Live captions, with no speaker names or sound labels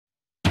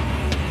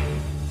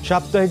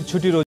সাপ্তাহিক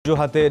ছুটির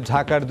অজুহাতে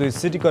ঢাকার 2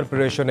 সিটি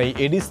কর্পোরেশনে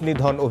এডিস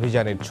নিধন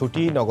অভিযানের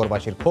ছুটি,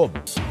 নগরবাসীর ক্ষোভ।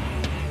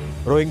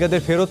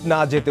 রোহিঙ্গাদের ফেরত না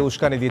যেতে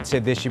উস্কানি দিচ্ছে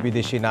দেশি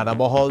বিদেশি নানা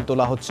মহল,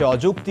 তোলা হচ্ছে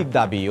অযৌক্তিক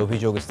দাবি,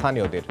 অভিযোগ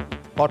স্থানীয়দের।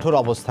 কঠোর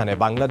অবস্থানে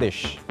বাংলাদেশ।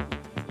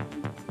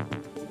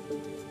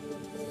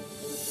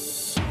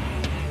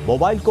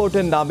 মোবাইল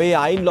কোর্টের নামে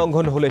আইন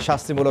লঙ্ঘন হলে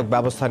শাস্তিমূলক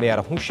ব্যবস্থা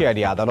নেওয়ার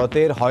হুঁশিয়ারি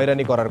আদালতের,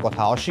 হয়রানি করার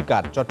কথা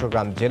অস্বীকার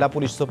চট্টগ্রাম জেলা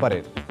পুলিশ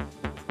সুপারের।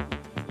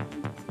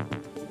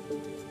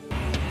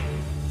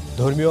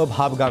 ধর্মীয়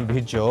ভাব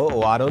গাম্ভীর্য ও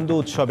আনন্দ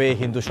উৎসবে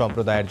হিন্দু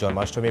সম্প্রদায়ের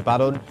জন্মাষ্টমী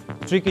পালন,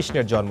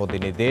 শ্রীকৃষ্ণের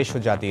জন্মদিনে দেশ ও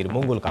জাতির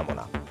মঙ্গল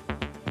কামনা।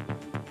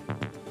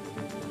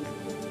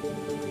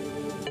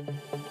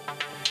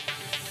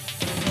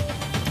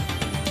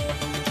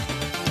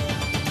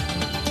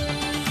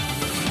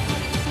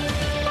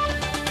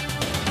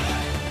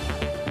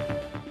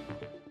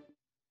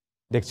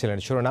 দেখছিলেন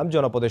শিরোনাম,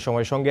 জনপদের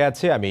সময়, সঙ্গে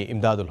আছে আমি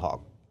ইমদাদুল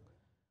হক।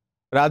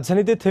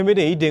 রাজধানীতে থেমে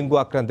নেই ডেঙ্গু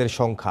আক্রান্তের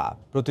সংখ্যা।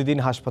 প্রতিদিন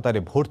হাসপাতালে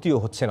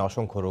ভর্তিও হচ্ছেন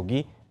অসংখ্য রোগী,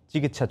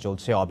 চিকিৎসা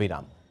চলছে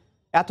অবিরাম।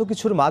 এত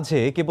কিছুর মাঝে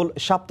কেবল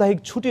সাপ্তাহিক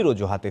ছুটির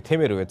অজুহাতে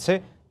থেমে রয়েছে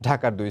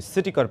ঢাকার 2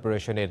 সিটি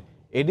কর্পোরেশনের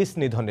এডিস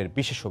নিধনের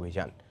বিশেষ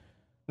অভিযান।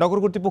 নগর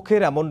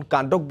কর্তৃপক্ষের এমন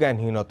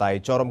কাণ্ডজ্ঞানহীনতায়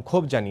চরম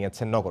ক্ষোভ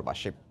জানিয়েছেন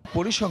নগরবাসী।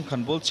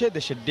 পরিসংখ্যান বলছে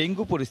দেশের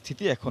ডেঙ্গু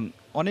পরিস্থিতি এখন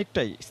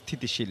অনেকটাই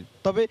স্থিতিশীল,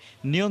 তবে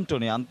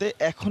নিয়ন্ত্রণে আনতে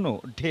এখনও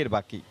ঢের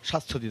বাকি।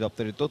 স্বাস্থ্য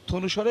অধিদপ্তরের তথ্য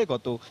অনুসারে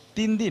গত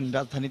 3 দিন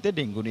রাজধানীতে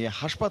ডেঙ্গু নিয়ে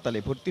হাসপাতালে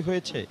ভর্তি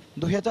হয়েছে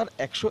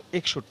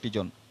 2161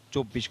 জন।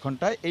 24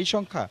 ঘন্টায় এই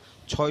সংখ্যা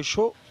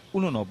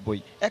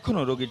 689।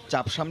 এখনও রোগীর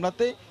চাপ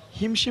সামলাতে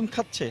হিমশিম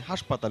খাচ্ছে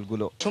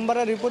হাসপাতালগুলো।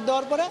 সোমবারে রিপোর্ট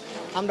দেওয়ার পরে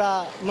আমরা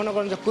মনে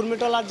করেন যে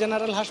কুর্মিটোলা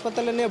জেনারেল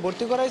হাসপাতালে নিয়ে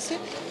ভর্তি করাইছি।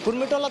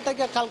 কুর্মিটোলা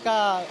থেকে কালকা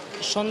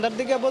সন্ধ্যার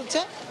দিকে বলছে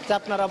যে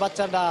আপনারা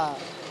বাচ্চাটা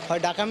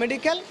হয় ঢাকা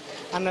মেডিকেল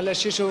আর নাহলে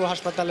শিশু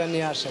হাসপাতালে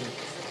নিয়ে আসেন।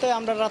 তো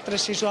আমরা রাত্রে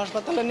শিশু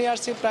হাসপাতালে নিয়ে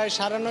আসছি প্রায়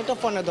 9:30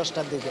 পৌনে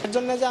 10টার দিকে। এর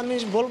জন্য যে আমি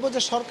বলবো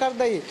যে সরকার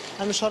দায়ী,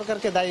 আমি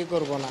সরকারকে দায়ী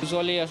করব না।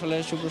 ইউজুয়ালি আসলে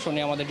শুক্র শনি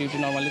আমাদের ডিউটি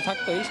নর্মালি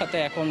থাকতোই, সাথে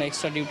এখন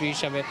এক্সট্রা ডিউটি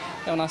হিসাবে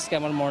যেমন আজকে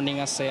আমার মর্নিং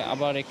আছে,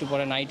 আবার একটু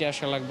পরে নাইটে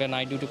আসা লাগবে,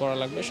 নাইট ডিউটি করা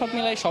লাগবে। সব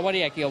মিলাই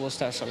সবারই একই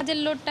অবস্থা। আসলে যে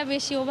লোডটা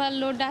বেশি,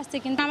 ওভারলোড আসছে,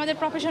 কিন্তু আমাদের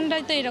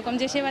প্রফেশনটাই তো এরকম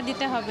যে সেবা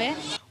দিতে হবে।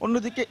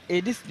 অন্যদিকে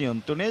এডিস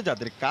নিয়ন্ত্রণে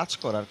যাদের কাজ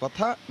করার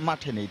কথা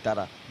মাঠে নেই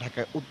তারা।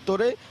 ঢাকায়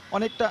উত্তরে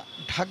অনেকটা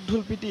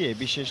ঢাকঢোল পিটিয়ে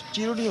বিশেষ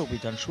চিরুনি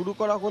অভিযান শুরু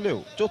করা হলেও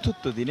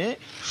চতুর্থ দিনে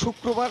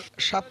শুক্রবার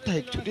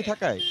সাপ্তাহিক ছুটি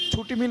থাকায়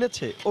ছুটি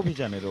মিলেছে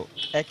অভিযানেরও।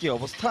 একই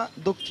অবস্থা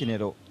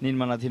দক্ষিণেরও।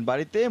 নির্মাণাধীন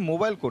বাড়িতে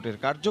মোবাইল কোর্টের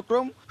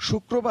কার্যক্রম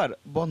শুক্রবার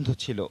বন্ধ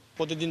ছিল।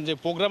 প্রতিদিন যে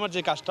প্রোগ্রামের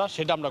যে কাজটা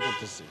সেটা আমরা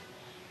করতেছি,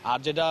 আর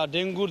যেটা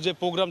ডেঙ্গুর যে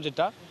প্রোগ্রাম,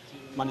 যেটা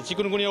মানে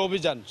চিকুনগুনিয়া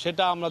অভিযান,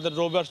 সেটা আমাদের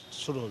রবিবার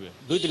শুরু হবে।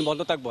 2 দিন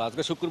বন্ধ থাকবো,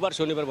 আজকে শুক্রবার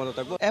শনিবার বন্ধ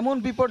থাকবো। এমন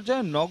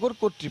বিপর্যয়ে নগর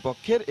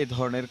কর্তৃপক্ষের এ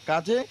ধরনের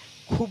কাজে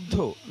ক্ষুব্ধ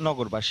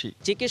নগরবাসী।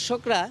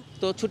 চিকিৎসকরা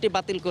তো ছুটি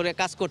বাতিল করে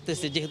কাজ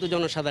করতেছে যেহেতু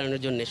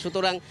জনসাধারণের জন্য,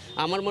 সুতরাং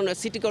আমার মনে হয়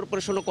সিটি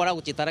কর্পোরেশনও করা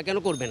উচিত। তারা কেন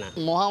করবে না?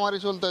 মহামারী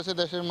চলতেছে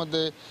দেশের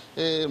মধ্যে,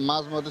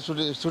 মাঝ মধ্যে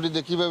ছুটি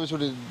দিয়ে কীভাবে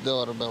ছুটি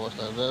দেওয়ার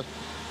ব্যবস্থা,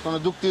 কোনো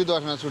যুক্তি তো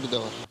আসে না ছুটি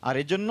দেওয়ার। আর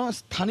এর জন্য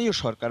স্থানীয়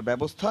সরকার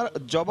ব্যবস্থার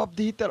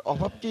জবাবদিহিতার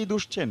অভাবকেই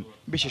দুষছেন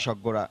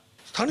বিশেষজ্ঞরা।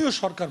 স্থানীয়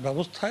সরকার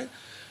ব্যবস্থায়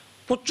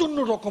প্রচণ্ড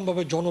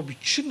রকমভাবে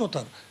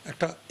জনবিচ্ছিন্নতার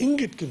একটা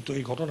ইঙ্গিত কিন্তু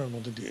এই ঘটনার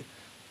মধ্যে দিয়ে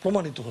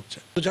প্রমাণিত হচ্ছে।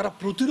 যারা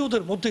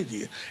প্রতিরোধের মধ্যে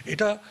দিয়ে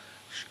এটা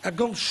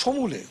একদম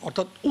সমূলে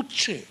অর্থাৎ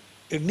উচ্ছে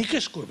এর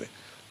নিকেশ করবে,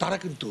 তারা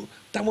কিন্তু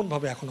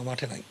তেমনভাবে এখনো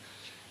মাঠে নাই।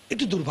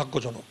 এটি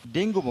দুর্ভাগ্যজনক।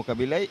 ডেঙ্গু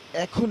মোকাবিলায়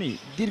এখনই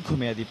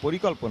দীর্ঘমেয়াদী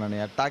পরিকল্পনা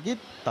নেওয়ার তাগিদ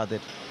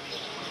তাদের।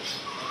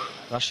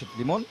 রাশেদ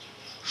লিমন,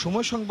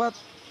 সময় সংবাদ,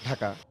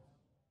 ঢাকা।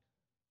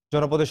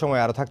 জনপদের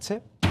সময় আরো থাকছে।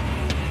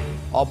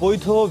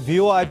 অবৈধ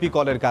ভিওআইপি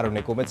কলের কারণে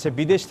কমেছে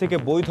বিদেশ থেকে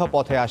বৈধ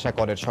পথে আসা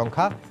কলের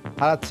সংখ্যা,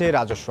 হারাচ্ছে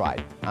রাজস্ব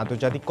আয়।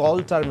 আন্তর্জাতিক কল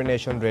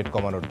টার্মিনেশন রেট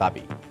কমানোর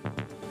দাবি।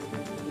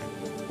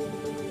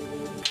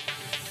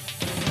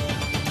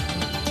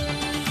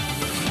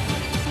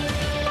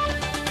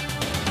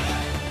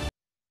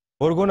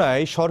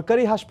 বরগুনায়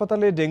সরকারি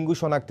হাসপাতালে ডেঙ্গু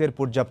শনাক্তের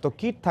পর্যাপ্ত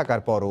কিট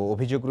থাকার পরও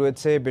অভিযোগ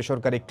রয়েছে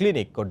বেসরকারি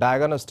ক্লিনিক ও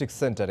ডায়াগনস্টিক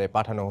সেন্টারে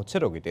পাঠানো হচ্ছে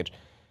রোগীদের।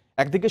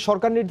 একদিকে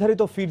সরকার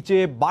নির্ধারিত ফির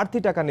চেয়ে বাড়তি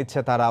টাকা নিচ্ছে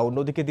তারা,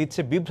 অন্যদিকে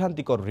দিচ্ছে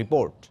বিভ্রান্তিকর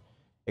রিপোর্ট।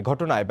 এ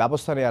ঘটনায়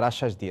ব্যবস্থা নেওয়ার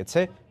আশ্বাস দিয়েছে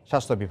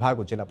স্বাস্থ্য বিভাগ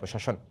ও জেলা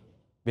প্রশাসন।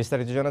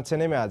 বিস্তারিত জানাচ্ছেন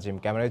এম এ আজিম,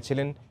 ক্যামেরায়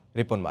ছিলেন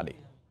রিপন মালিক।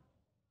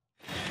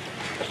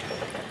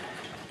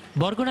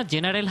 বরগুনা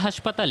জেনারেল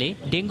হাসপাতালে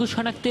ডেঙ্গু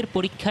শনাক্তের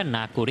পরীক্ষা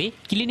না করে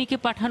ক্লিনিকে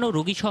পাঠানো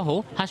রোগীসহ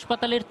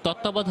হাসপাতালের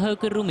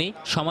তত্ত্বাবধায়কের রুমে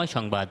সময়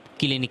সংবাদ।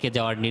 ক্লিনিকে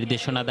যাওয়ার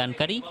নির্দেশনা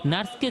দানকারী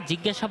নার্সকে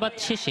জিজ্ঞাসাবাদ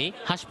শেষে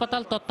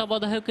হাসপাতাল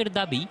তত্ত্বাবধায়কের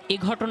দাবি, এ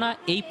ঘটনা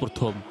এই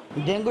প্রথম।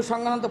 ডেঙ্গু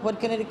সংক্রান্ত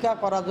পরীক্ষা নিরীক্ষা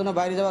করার জন্য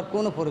বাইরে যাওয়ার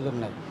কোনো প্রয়োজন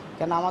নেই,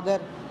 কেন আমাদের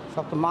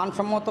সব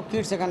মানসম্মত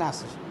কিট সেখানে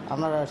আছে।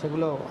 আপনারা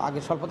সেগুলো আগে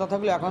স্বল্পতা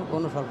থাকলে এখন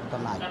কোনো স্বল্পতা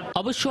নাই।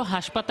 অবশ্য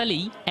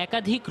হাসপাতালেই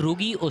একাধিক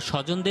রোগী ও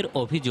স্বজনদের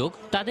অভিযোগ,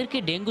 তাদেরকে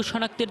ডেঙ্গু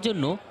শনাক্তের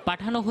জন্য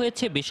পাঠানো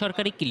হয়েছে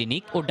বেসরকারি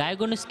ক্লিনিক ও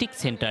ডায়াগনস্টিক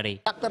সেন্টারে।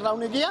 ডাক্তার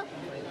রাউন্ডে গিয়া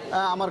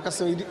আমার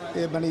কাছে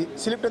মানে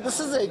স্লিপটা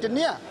দিচ্ছে যে এটা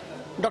নিয়ে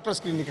ডক্টরস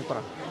ক্লিনিকে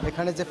করা।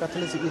 এখানে যে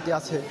প্যাথোলজি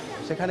আছে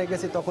সেখানে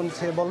গেছি, তখন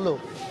সে বলল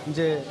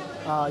যে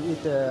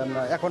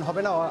এখন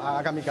হবে না,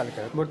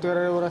 আগামীকালকে ভর্তি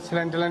করে ওরা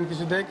স্যালাইন ট্যালাইন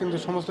কিছু দেয়, কিন্তু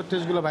সমস্ত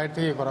টেস্টগুলো বাইরে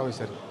থেকে করা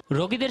হয়েছে।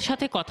 রোগীদের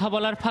সাথে কথা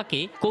বলার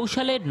ফাঁকে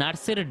কৌশলে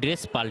নার্সের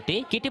ড্রেস পাল্টে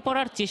কেটে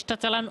পড়ার চেষ্টা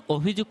চালান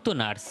অভিযুক্ত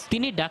নার্স।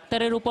 তিনি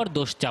ডাক্তারের উপর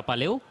দোষ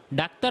চাপালেও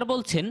ডাক্তার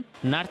বলছেন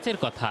নার্সের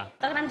কথা।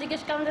 তখন আমি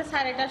জিজ্ঞেস করলাম যে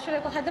স্যার এটার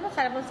সঙ্গে কথা দেবো,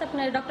 স্যার বলছে আপনি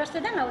ডক্টরসে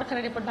দেন,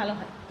 ওখানে রিপোর্ট ভালো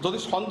হয়। যদি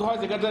সন্দেহ হয়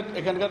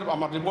এখানকার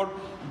আমার রিপোর্ট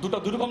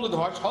দুটো রকম যদি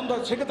হয়, সন্দেহ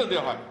হয় সেক্ষেত্রে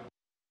দেওয়া হয়।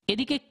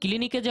 এদিকে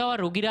ক্লিনিকে যাওয়া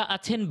রোগীরা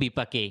আছেন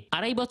বিপাকে।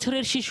 2.5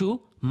 বছরের শিশু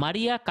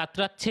মারিয়া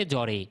কাতরাচ্ছে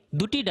জ্বরে।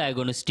 2টি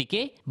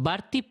ডায়াগনস্টিকে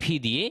বাড়তি ফি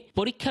দিয়ে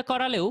পরীক্ষা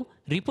করালেও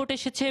রিপোর্ট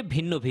এসেছে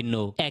ভিন্ন ভিন্ন।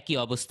 একই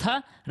অবস্থা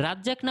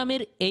রাজ্জাক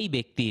নামের এই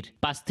ব্যক্তির।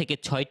 5 থেকে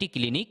 6টি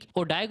ক্লিনিক ও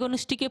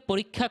ডায়াগনস্টিকে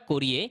পরীক্ষা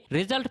করিয়ে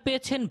রেজাল্ট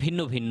পেয়েছেন ভিন্ন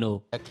ভিন্ন।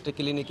 একটা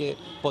ক্লিনিকে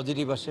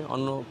পজিটিভ আসে,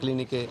 অন্য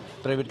ক্লিনিকে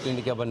প্রাইভেট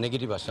ক্লিনিকে আবার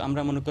নেগেটিভ আসে।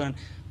 আমরা মনে করেন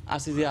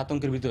আসি যে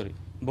আতঙ্কের ভিতরে,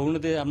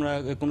 বগুড়াতে আমরা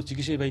কোনো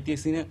চিকিৎসা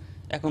পাইতেছি না,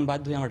 এখন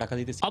বাধ্য হয়ে আমরা টাকা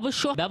দিতেছি।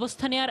 অবশ্য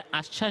ব্যবস্থা নেওয়ার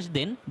আশ্বাস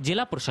দেন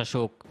জেলা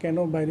প্রশাসক। কেন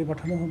বাইরে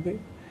পাঠানো হবে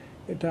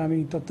এটা আমি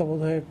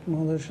তত্ত্বাবধায়ক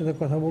মহোদয়ের সাথে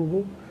কথা বলবো,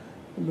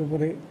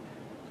 ব্যাপারে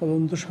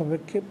তদন্ত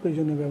সাপেক্ষে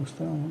প্রয়োজনীয়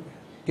ব্যবস্থা নেওয়া হবে।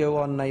 কেউ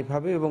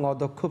অন্যায়ভাবে এবং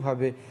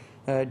অদক্ষভাবে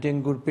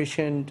ডেঙ্গুর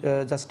পেশেন্ট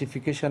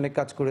জাস্টিফিকেশনে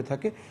কাজ করে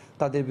থাকে,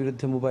 তাদের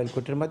বিরুদ্ধে মোবাইল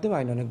কোর্টের মাধ্যমে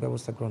আইনানুগ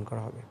ব্যবস্থা গ্রহণ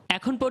করা হবে।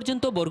 এখন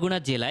পর্যন্ত বরগুনা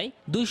জেলায়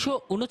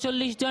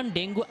 239 জন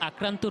ডেঙ্গু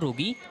আক্রান্ত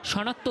রোগী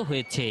শনাক্ত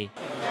হয়েছে।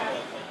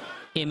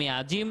 এম এ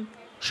আজিম,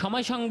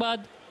 সময় সংবাদ,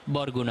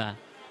 বরগুনা।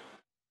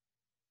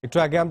 একটু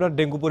আগে আমরা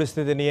ডেঙ্গু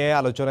পরিস্থিতি নিয়ে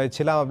আলোচনায়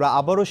ছিলাম, আমরা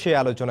আবারও সেই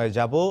আলোচনায়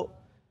যাব।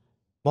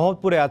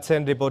 মোহাম্মদপুরে আছেন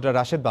রিপোর্টার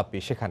রাশেদ বাপ্পি,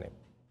 সেখানে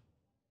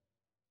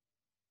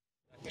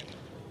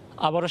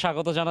আবারও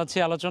স্বাগত জানাচ্ছি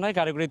আলোচনায়।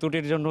 কারিগরি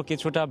ত্রুটির জন্য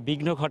কিছুটা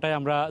বিঘ্ন ঘটায়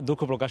আমরা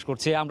দুঃখ প্রকাশ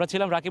করছি। আমরা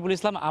ছিলাম রাকিবুল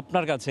ইসলাম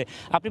আপনার কাছে।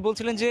 আপনি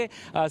বলছিলেন যে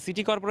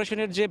সিটি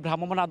কর্পোরেশনের যে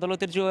ভ্রাম্যমাণ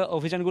আদালতের যে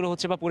অভিযানগুলো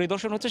হচ্ছে বা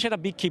পরিদর্শন হচ্ছে সেটা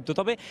বিক্ষিপ্ত।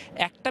 তবে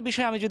একটা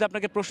বিষয় আমি যদি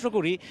আপনাকে প্রশ্ন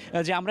করি,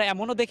 যে আমরা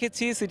এমনও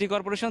দেখেছি সিটি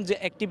কর্পোরেশন যে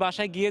একটি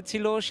বাসায়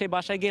গিয়েছিল, সে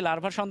বাসায় গিয়ে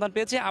লার্ভার সন্ধান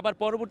পেয়েছে, আবার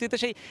পরবর্তীতে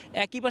সেই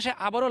একই বাসায়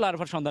আবারও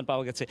লার্ভার সন্ধান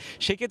পাওয়া গেছে।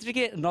 সেক্ষেত্রে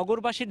কি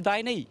নগরবাসীর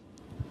দায় নেই?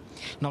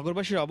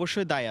 নগরবাসীর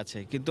অবশ্যই দায় আছে,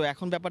 কিন্তু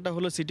এখন ব্যাপারটা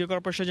হলো সিটি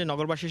কর্পোরেশন যে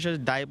নগরবাসীর সাথে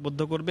দায়বদ্ধ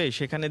করবে,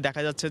 সেখানে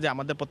দেখা যাচ্ছে যে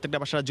আমাদের প্রত্যেকটা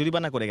বাসারা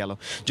জরিমানা করে গেল।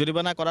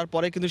 জরিমানা করার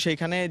পরে কিন্তু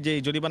সেইখানে যে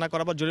জরিমানা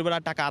করার পর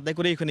জরিমানার টাকা আদায়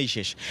করে এখানেই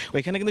শেষ।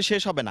 ওইখানে কিন্তু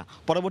শেষ হবে না,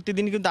 পরবর্তী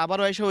দিন কিন্তু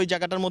আবারও এসে ওই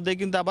জায়গাটার মধ্যে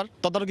কিন্তু আবার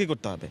তদারকি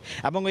করতে হবে।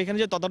 এবং ওইখানে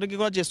যে তদারকি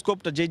করার যে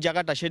স্কোপটা, যেই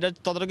জায়গাটা, সেটা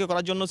তদারকি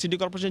করার জন্য সিটি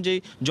কর্পোরেশন যেই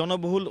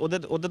জনবহুল,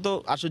 ওদের তো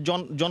আসলে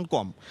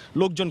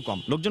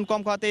লোকজন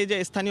কম হওয়াতে এই যে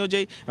স্থানীয়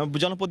যেই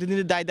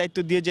জনপ্রতিনিধির দায়িত্ব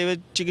দিয়ে যে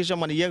চিকিৎসা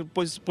মানে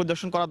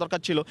পরিদর্শন করা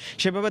দরকার ছিল,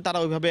 সেভাবে তারা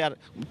ওইভাবে আর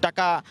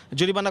টাকা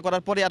জরিমানা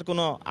করার পরে আর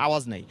কোনো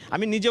আওয়াজ নেই।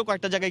 আমি নিজেও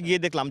কয়েকটা জায়গায় গিয়ে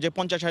দেখলাম যে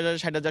 50,000,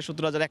 60,000,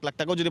 70,000, 1 লাখ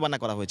টাকাও জরিমানা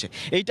করা হয়েছে।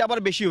 এইটা আবার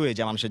বেশি হয়ে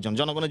যায় মানুষের জন্য,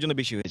 জনগণের জন্য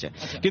বেশি হয়ে যায়।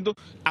 কিন্তু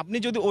আপনি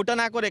যদি ওটা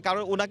না করে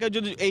কারণ ওনাকে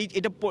যদি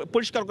এটা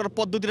পরিষ্কার করার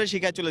পদ্ধতিটা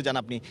শিখায় চলে যান,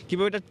 আপনি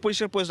কীভাবে এটা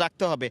পরিষ্কার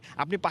রাখতে হবে,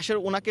 আপনি পাশের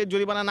ওনাকে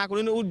জরিমানা না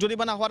করেন,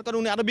 জরিমানা হওয়ার কারণে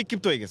উনি আরও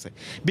বিক্ষিপ্ত হয়ে গেছে।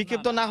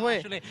 বিক্ষিপ্ত না হয়ে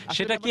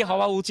সেটা কি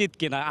হওয়া উচিত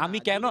কিনা, আমি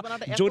কেন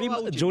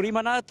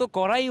জরিমানা তো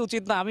করাই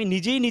উচিত না, আমি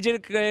নিজেই নিজের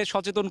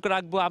সচেতন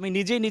রাখবো, আমি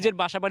নিজেই নিজের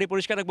বাসা বাড়ি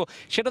পরিষ্কার রাখবো,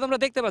 সেটা তো আমরা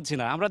দেখতে পাচ্ছি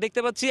না। আমরা দেখতে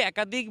পাচ্ছি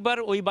একাধিকবার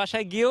ওই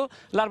বাসায় গিয়েও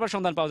লার্ভার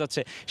সন্ধান পাওয়া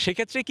যাচ্ছে।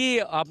 সেক্ষেত্রে কি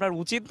আপনার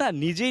উচিত না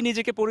নিজেই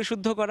নিজেকে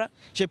পরিশুদ্ধ করা?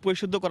 সে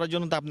পরিশুদ্ধ করার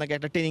জন্য তো আপনাকে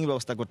একটা ট্রেনিং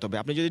ব্যবস্থা করতে হবে।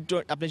 আপনি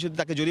যদি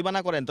তাকে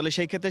জরিমানা করেন, তাহলে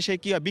সেই ক্ষেত্রে সে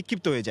কি হয়,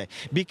 বিক্ষিপ্ত হয়ে যায়।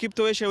 বিক্ষিপ্ত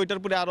হয়ে সে ওইটার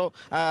উপরে আরো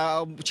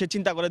সে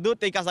চিন্তা করে দেব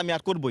এই কাজ আমি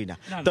আর করবোই না।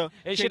 তো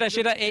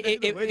সেটা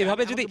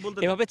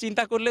এভাবে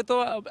চিন্তা করলে তো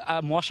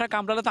মশা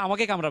কামড়ালে তো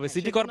আমাকে কামড়াবে।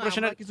 সিটি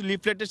কর্পোরেশনের কিছু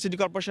লিফলেটের, সিটি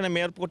কর্পোরেশনের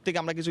মেয়র পদ থেকে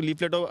আমরা কিছু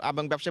লিফলেটও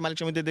এবং ব্যবসায়ী মালিক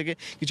সমিতি থেকে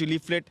কিছু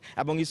লিফলেট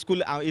এবং স্কুল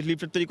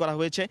লিফলেট তৈরি করা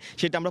হয়েছে,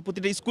 সেটা আমরা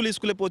প্রতিটা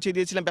স্কুলে পৌঁছে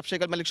দিয়েছিলাম। ব্যবসায়ী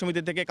মালিক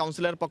সমিতি থেকে,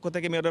 কাউন্সিলরের পক্ষ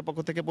থেকে, মেয়রের পক্ষ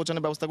থেকে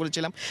পৌঁছানোর ব্যবস্থা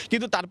করেছিলাম।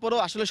 কিন্তু তারপরেও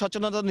আসলে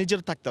সচেতনতা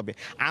নিজের থাকতে হবে।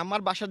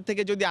 আমার বাসার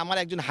থেকে যদি আমার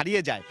একজন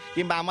হারিয়ে যায়,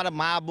 কিংবা আমার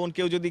মা বোন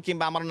কেউ যদি,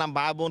 কিংবা আমার নাম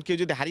বা বোন কেউ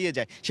যদি হারিয়ে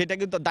যায়, সেটা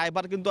কিন্তু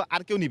দায়ভার কিন্তু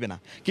আর কেউ নিবে না।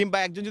 কিংবা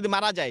একজন যদি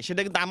মারা যায়,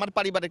 সেটা কিন্তু আমার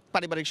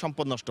পারিবারিক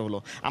সম্পদ নষ্ট হলো,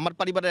 আমার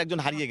পরিবারের একজন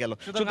হারিয়ে গেল।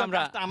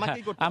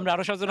 আমরা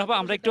আরো সচেতন হবো।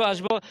 আমরা একটু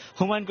আসবো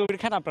হুমায়ুন কবির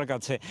খান আপনার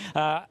কাছে।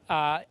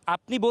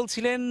 আপনি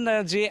বলছিলেন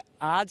যে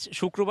আজ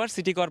শুক্রবার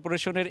সিটি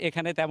কর্পোরেশনের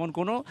এখানে তেমন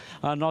কোনো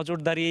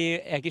নজরদারি,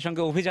 একই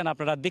সঙ্গে অভিযান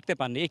আপনারা দেখতে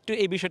পাননি। একটু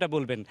এই বিষয়টা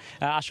বলবেন,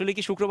 আসলে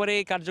কি শুক্রবারে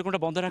এই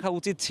কার্যক্রমটা বন্ধ রাখা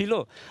উচিত ছিল?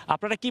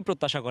 আপনারা কি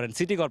প্রত্যাশা করেন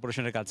সিটি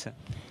কর্পোরেশনের কাছে?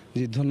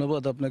 জি,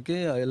 ধন্যবাদ আপনাকে।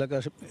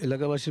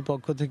 এলাকাবাসীর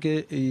পক্ষ থেকে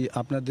এই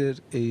আপনাদের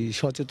এই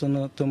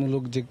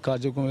সচেতনতামূলক যে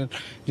কার্যক্রমের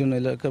জন্য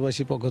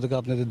এলাকাবাসীর পক্ষ থেকে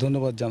আপনাদের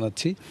ধন্যবাদ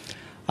জানাচ্ছি।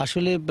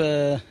 আসলে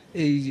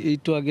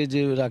একটু আগে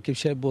যে রাকিব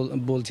সাহেব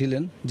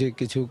বলছিলেন যে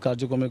কিছু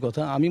কার্যক্রমের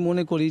কথা, আমি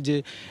মনে করি যে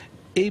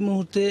এই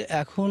মুহূর্তে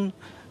এখন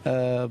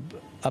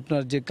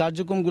আপনার যে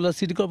কার্যক্রমগুলো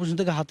সিটি কর্পোরেশন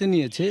থেকে হাতে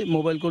নিয়েছে,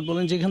 মোবাইল কোর্ট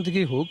বলেন যেখান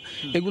থেকেই হোক,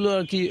 এগুলো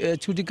আর কি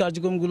ছুটি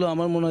কার্যক্রমগুলো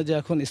আমার মনে হয় যে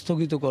এখন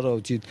স্থগিত করা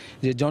উচিত,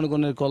 যে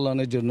জনগণের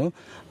কল্যাণের জন্য।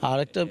 আর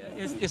একটা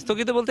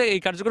স্থগিত বলতে এই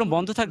কার্যক্রম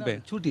বন্ধ থাকবে?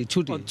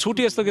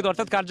 ছুটি স্থগিত,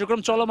 অর্থাৎ কার্যক্রম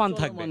চলমান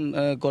থাকবে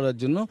করার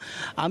জন্য।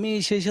 আমি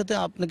সেই সাথে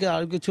আপনাকে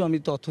আরও কিছু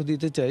তথ্য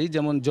দিতে চাই,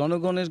 যেমন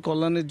জনগণের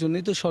কল্যাণের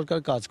জন্যই তো সরকার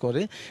কাজ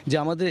করে, যে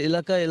আমাদের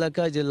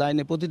এলাকায় যে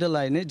লাইনে, প্রতিটা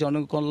লাইনে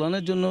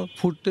জনকল্যাণের জন্য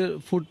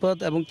ফুটপাত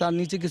এবং তার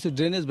নিচে কিছু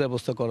ড্রেনেজ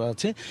ব্যবস্থা করা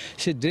আছে।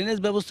 সেই ড্রেনেজ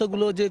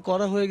ব্যবস্থাগুলো যে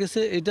করা হয়ে গেছে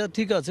এটা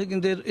ঠিক আছে,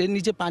 কিন্তু এর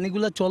নিচে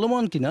পানিগুলো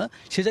চলমান কিনা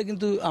সেটা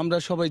কিন্তু আমরা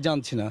সবাই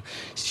জানছি না।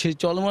 সেই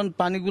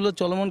পানিগুলো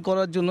চলমান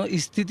করার জন্য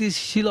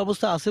স্থিতিশীল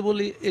অবস্থা আছে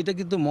বলে এটা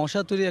কিন্তু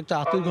মশা তৈরি একটা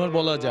আঁতুড়ঘর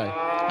বলা যায়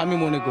আমি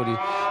মনে করি।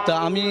 তা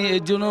আমি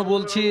এর জন্য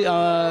বলছি,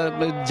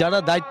 যারা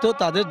দায়িত্ব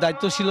তাদের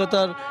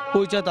দায়িত্বশীলতার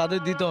পরিচয়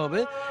তাদের দিতে হবে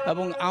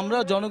এবং আমরা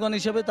জনগণ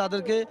হিসেবে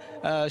তাদেরকে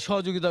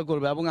সহযোগিতা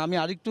করবে। এবং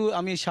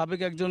আমি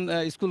সাবেক একজন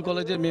স্কুল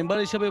কলেজের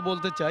মেম্বার হিসেবে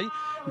বলতে চাই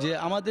যে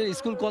আমাদের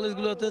স্কুল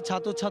কলেজগুলোতে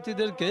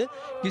ছাত্রছাত্রীদেরকে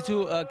কিছু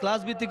ক্লাস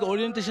ভিত্তিক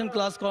ওরিয়েন্টেশন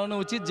ক্লাস করানো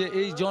উচিত, যে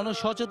এই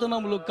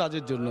জনসচেতনামূলক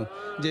কাজের জন্য,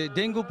 যে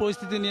ডেঙ্গু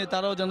পরিস্থিতি নিয়ে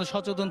তারাও যেন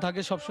সচেতন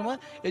থাকে সবসময়,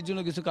 এর জন্য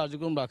কিছু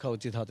কার্যক্রম রাখা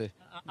উচিত হাতে।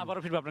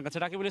 আবারও ফিরবো আপনার কাছে।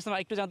 রাকিবুল ইসলাম,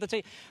 একটু জানতে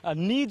চাই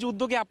নিজ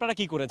উদ্যোগে আপনারা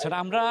কি করেছেন?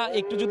 আমরা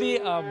একটু যদি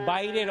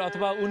বাইরের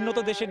অথবা উন্নত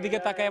দেশের দিকে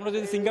তাকাই, আমরা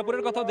যদি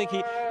সিঙ্গাপুরের কথাও দেখি,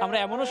 আমরা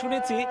এমনও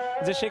শুনেছি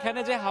যে সেখানে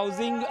যে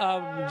হাউজিং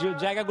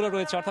জায়গাগুলো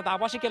রয়েছে, অর্থাৎ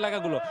আবাসিক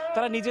এলাকাগুলো,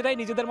 তারা নিজেরাই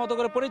নিজেদের মতো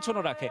করে পরিচ্ছন্ন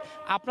রাখে।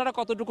 আপনারা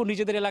কতটুকু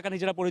নিজেদের এলাকা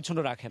নিজেরা পরিচ্ছন্ন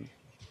রাখেন?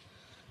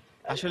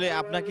 আসলে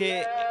আপনাকে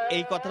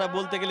এই কথাটা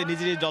বলতে গেলে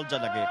নিজেরই লজ্জা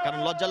লাগে, কারণ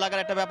লজ্জা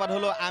লাগার একটা ব্যাপার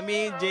হলো, আমি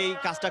যেই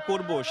কাজটা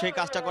করব সেই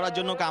কাজটা করার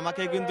জন্য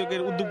আমাকে কিন্তু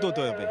উদ্যুক্ত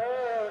হতে হবে।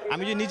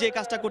 আমি যদি নিজে এই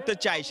কাজটা করতে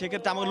চাই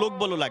সেক্ষেত্রে আমার লোক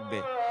বলও লাগবে।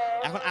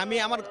 এখন আমি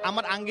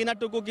আমার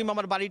আঙ্গিনাটুকু কিংবা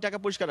আমার বাড়িটাকে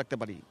পরিষ্কার রাখতে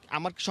পারি,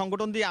 আমার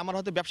সংগঠন দিয়ে আমার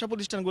হয়তো ব্যবসা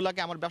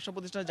প্রতিষ্ঠানগুলোকে, আমার ব্যবসা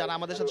প্রতিষ্ঠানে যারা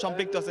আমাদের সাথে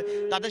সম্পৃক্ত আছে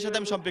তাদের সাথে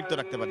আমি সম্পৃক্ত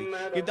রাখতে পারি,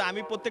 কিন্তু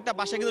আমি প্রত্যেকটা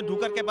বাসায় কিন্তু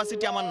ঢুকার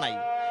ক্যাপাসিটি আমার নাই।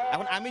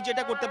 এখন আমি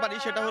যেটা করতে পারি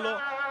সেটা হলো,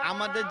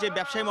 আমাদের যে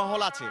ব্যবসায়ী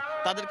মহল আছে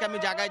তাদেরকে আমি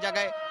জায়গায়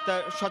জায়গায়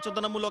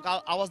সচেতনামূলক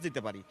আওয়াজ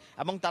দিতে পারি,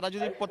 এবং তারা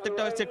যদি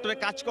প্রত্যেকটা সেক্টরে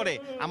কাজ করে,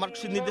 আমার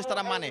নির্দেশ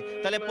তারা মানে,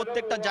 তাহলে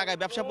প্রত্যেকটা জায়গায়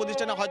ব্যবসা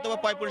প্রতিষ্ঠানে হয়তো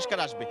পয় পরিষ্কার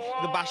আসবে।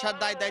 কিন্তু বাসার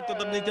দায়িত্ব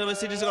নিতে হবে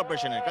সিটি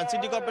কর্পোরেশনের, কারণ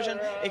সিটি কর্পোরেশন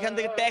এখান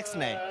থেকে ট্যাক্স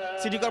নেয়,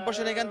 সিটি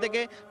কর্পোরেশন এখান থেকে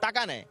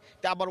টাকা নেয়,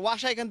 তা আবার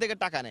ওয়াসা এখান থেকে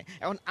টাকা নেয়।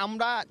 এখন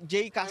আমরা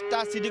যেই কাজটা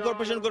সিটি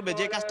কর্পোরেশন করবে,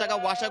 যে কাজটাকে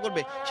ওয়াসা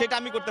করবে, সেটা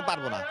আমি করতে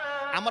পারবো না,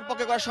 আমার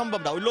পক্ষে করা সম্ভব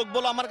না। ওই লোক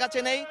বলো আমার কাছে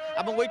নেই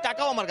এবং ওই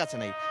টাকাও আমার কাছে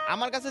নেই।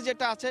 আমার কাছে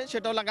যেটা আছে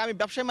সেটা হলো, আমি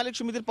ব্যবসায়ী মালিক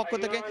সমিতির পক্ষ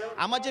থেকে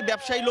আমার যে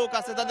ব্যবসায়ী লোক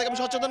আছে তাদেরকে আমি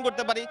সচেতন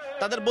করতে পারি,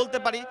 তাদের বলতে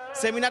পারি,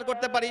 সেমিনার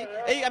করতে পারি,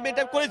 আমি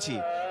এটা করেছি।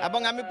 এবং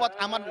আমি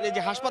আমার এই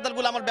যে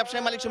হাসপাতালগুলো আমার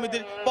ব্যবসায়ী মালিক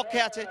সমিতির পক্ষে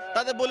আছে,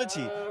 তাদের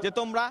বলেছি যে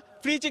তোমরা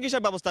ফ্রি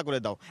চিকিৎসার ব্যবস্থা করে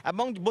দাও,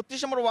 এবং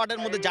 32 নম্বর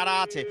ওয়ার্ডের মধ্যে যারা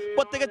আছে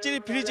প্রত্যেকের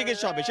ফ্রি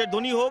চিকিৎসা হবে, সে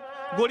ধনী হোক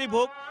গরিব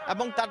হোক,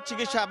 এবং তার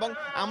চিকিৎসা। এবং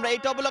আমরা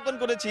এটা অবলোকন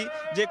করেছি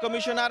যে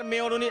কমিশনার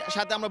মেয়র উনি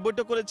সাথে আমরা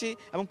বৈঠক করেছি,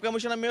 এবং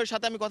কমিশনার মেয়র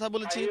সাথে আমি কথা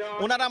বলেছি,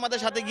 ওনারা আমাদের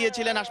সাথে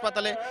গিয়েছিলেন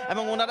হাসপাতালে,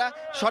 এবং ওনারা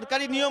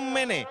সরকারি নিয়ম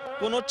মেনে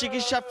কোনো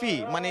চিকিৎসা ফি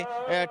মানে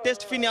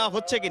টেস্ট ফি নেওয়া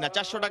হচ্ছে কিনা,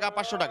 400 টাকা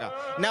 500 টাকা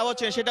নেওয়া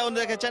হচ্ছে সেটা উনি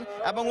দেখেছেন,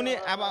 এবং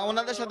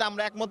ওনাদের সাথে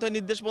আমরা একমত হয়ে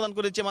নির্দেশ প্রদান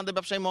করেছি আমাদের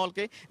ব্যবসায়ী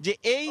মহলকে, যে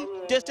এই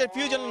টেস্টের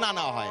ফি যেন না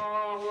নেওয়া হয়।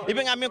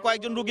 এবং আমি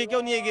কয়েকজন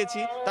রুগীকেও নিয়ে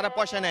গিয়েছি, তারা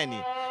পয়সা নেয়নি।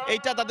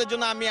 এইটা তাদের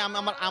জন্য আমি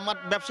আমার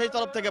ব্যবসায়ী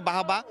তরফ থেকে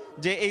বাহাবা,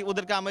 যে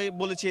ওদেরকে আমি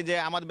বলেছি যে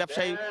আমার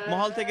ব্যবসায়ী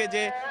মহল থেকে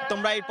যে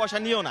তোমরা এই পয়সা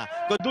নিও না।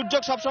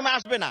 দুর্যোগ সবসময়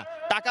আসবে না,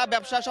 টাকা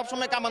ব্যবসা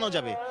সবসময় কামানো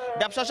যাবে,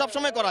 ব্যবসা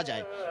সবসময় করা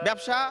যায়,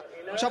 ব্যবসা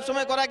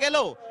সবসময় করা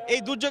গেলেও এই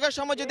দুর্যোগের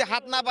সময় যদি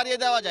হাত না বাড়িয়ে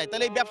দেওয়া যায়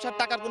তাহলে এই ব্যবসার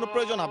টাকার কোনো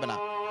প্রয়োজন হবে না।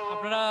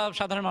 আপনারা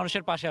সাধারণ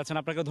মানুষের পাশে আছেন,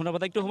 আপনাকে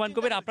ধন্যবাদ। একটু হুমায়ুন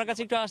কবির, আপনার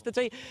কাছে একটু আসতে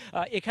চাই,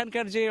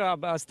 এখানকার যে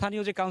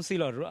স্থানীয় যে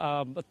কাউন্সিলর,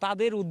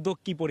 তাদের উদ্যোগ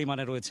কি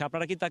পরিমাণে রয়েছে?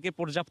 আপনারা কি তাকে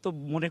পর্যাপ্ত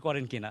মনে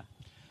করেন কিনা?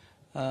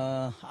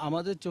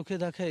 আমাদের চোখে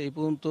দেখা এই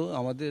পর্যন্ত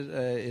আমাদের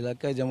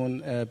এলাকায় যেমন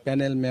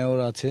প্যানেল মেয়র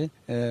আছে,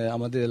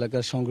 আমাদের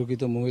এলাকার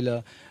সংরক্ষিত মহিলা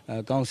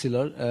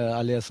কাউন্সিলর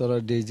আলিয়া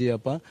সরার ডেজি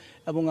আপা,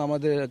 এবং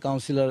আমাদের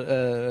কাউন্সিলর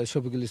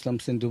শফিকুল ইসলাম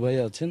সেন্টু ভাই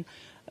আছেন।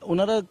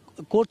 ওনারা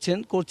করছেন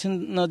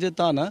না যে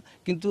তা না,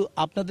 কিন্তু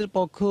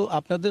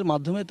আপনাদের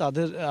মাধ্যমে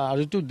তাদের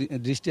আরও একটু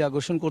দৃষ্টি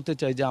আকর্ষণ করতে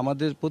চাই যে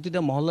আমাদের প্রতিটা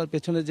মহল্লার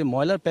পেছনে যে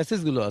ময়লার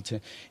প্যাসেজগুলো আছে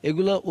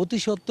এগুলো অতি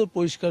সত্বর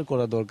পরিষ্কার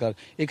করা দরকার।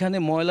 এখানে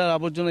ময়লার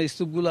আবর্জনা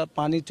স্তূপগুলো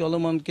পানি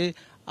চলমানকে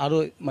আরও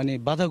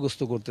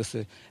বাধাগ্রস্ত করতেছে,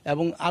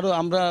 এবং আরও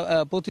আমরা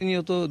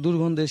প্রতিনিয়ত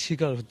দুর্গন্ধের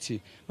শিকার হচ্ছি।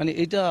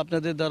 এটা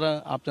আপনাদের দ্বারা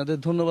আপনাদের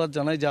ধন্যবাদ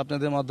জানাই যে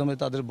আপনাদের মাধ্যমে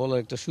তাদের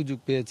বলার একটা সুযোগ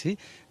পেয়েছি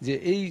যে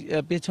এই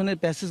পেছনের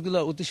প্যাসেজগুলো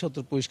অতি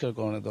সত্বর পরিষ্কার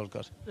করানো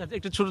দরকার।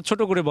 একটু ছোট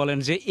করে বলেন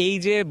যে এই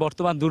যে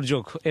বর্তমান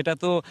দুর্যোগ, এটা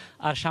তো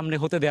আর সামনে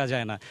হতে দেওয়া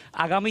যায় না,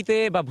 আগামীতে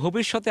বা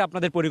ভবিষ্যতে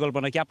আপনাদের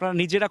পরিকল্পনা কি? আপনারা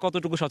নিজেরা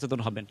কতটুকু সচেতন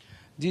হবেন?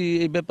 জি,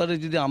 এই ব্যাপারে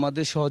যদি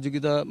আমাদের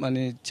সহযোগিতা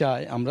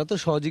চাই, আমরা তো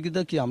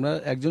সহযোগিতা কি, আমরা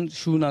একজন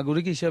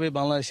সুনাগরিক হিসাবে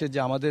বাংলাদেশে যে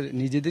আমাদের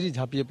নিজেদেরই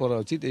ঝাঁপিয়ে পড়া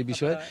উচিত এই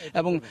বিষয়ে,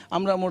 এবং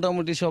আমরা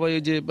মোটামুটি সবাই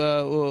যে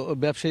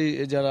ব্যবসায়ী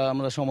যারা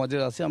আমরা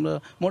সমাজের আছে, আমরা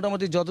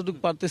মোটামুটি যতটুকু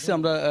পারতেছি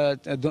আমরা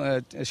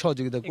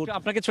সহযোগিতা করব।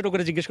 আপনাকে ছোট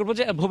করে জিজ্ঞেস করবো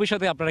যে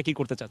ভবিষ্যতে আপনারা কি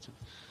করতে চাচ্ছেন?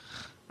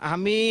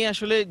 আমি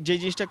আসলে যে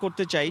জিনিসটা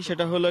করতে চাই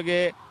সেটা হলো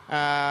গিয়ে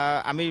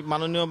আমি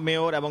মাননীয়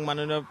মেয়র এবং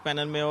মাননীয়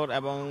প্যানেল মেয়র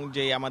এবং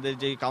যে আমাদের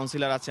যে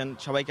কাউন্সিলর আছেন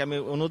সবাইকে আমি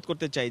অনুরোধ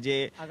করতে চাই যে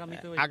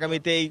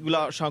আগামীতে এইগুলো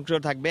সক্রিয়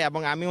থাকবে।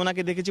 এবং আমি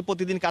ওনাকে দেখেছি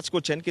প্রতিদিন কাজ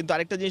করছেন, কিন্তু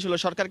আরেকটা জিনিস হলো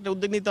সরকার একটা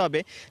উদ্যোগ নিতে হবে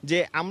যে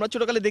আমরা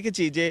ছোটকালে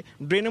দেখেছি যে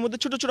ড্রেনের মধ্যে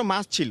ছোট ছোট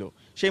মাছ ছিল,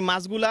 সেই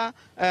মাছগুলা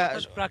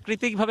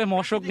প্রাকৃতিকভাবে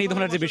মশক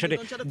নিধনের যে বিষয়টি।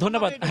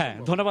 ধন্যবাদ, হ্যাঁ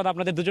ধন্যবাদ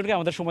আপনাদের দুজনকে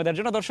আমাদের সময় দেওয়ার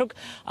জন্য। দর্শক,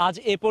 আজ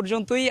এ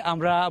পর্যন্তই,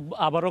 আমরা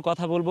আবারও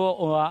কথা বলবো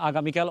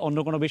আগামীকাল অন্য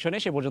কোনো বিষয়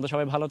নেই। সে পর্যন্ত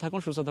সবাই ভালো থাকুন,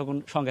 সুস্থ থাকুন,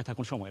 সঙ্গে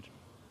থাকুন সময়ের।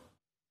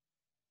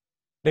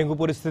 ডেঙ্গু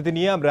পরিস্থিতি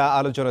নিয়ে আমরা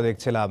আলোচনা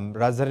দেখছিলাম।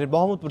 রাজধানীর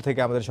মোহাম্মদপুর থেকে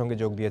আমাদের সঙ্গে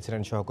যোগ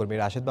দিয়েছিলেন সহকর্মী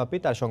রাশেদ বাপ্পি,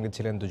 তার সঙ্গে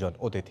ছিলেন দুজন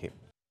অতিথি।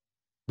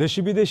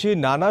 দেশি বিদেশি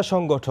নানা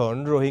সংগঠন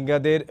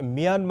রোহিঙ্গাদের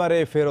মিয়ানমারে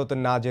ফেরত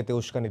না যেতে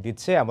উস্কানি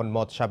দিচ্ছে এমন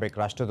মত সাবেক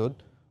রাষ্ট্রদূত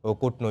ও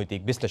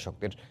কূটনৈতিক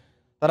বিশ্লেষকদের।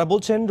 তারা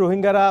বলছেন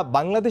রোহিঙ্গারা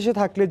বাংলাদেশে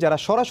থাকলে যারা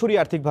সরাসরি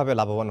আর্থিকভাবে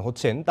লাভবান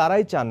হচ্ছেন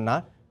তারাই চান না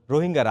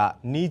রোহিঙ্গারা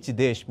নিজ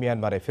দেশ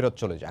মিয়ানমারে ফেরত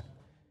চলে যাক।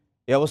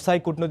 এ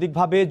অবস্থায়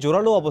কূটনৈতিকভাবে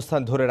জোরালো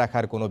অবস্থান ধরে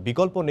রাখার কোনো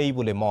বিকল্প নেই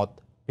বলে মত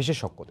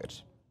বিশেষজ্ঞদের।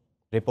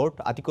 রিপোর্ট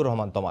আতিকুর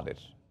রহমান তমালের।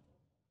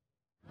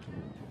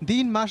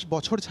 দিন মাস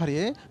বছর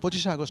ছাড়িয়ে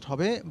 25 আগস্ট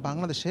হবে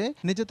বাংলাদেশে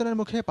নির্যাতনের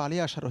মুখে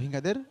পালিয়ে আসা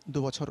রোহিঙ্গাদের 2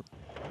 বছর।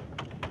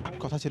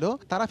 কথা ছিল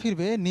তারা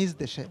ফিরবে নিজ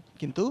দেশে,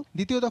 কিন্তু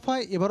দ্বিতীয়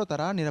দফায় এবারও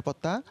তারা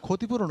নিরাপত্তা,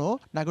 ক্ষতিপূরণ ও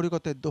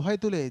নাগরিকত্বের দোহাই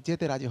তুলে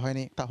যেতে রাজি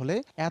হয়নি। তাহলে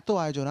এত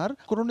আয়োজন আর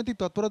কূটনৈতিক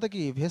তৎপরতা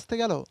কি ভেস্তে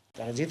গেল?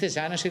 তারা যেতে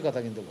চায় না সে কথা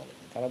কিন্তু বলে,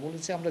 তারা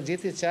বলেছে আমরা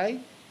যেতে চাই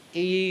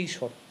এই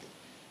শর্তে।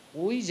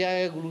 ওই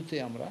জায়গাগুলোতে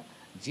আমরা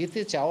যেতে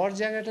চাওয়ার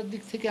জায়গাটার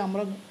দিক থেকে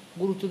আমরা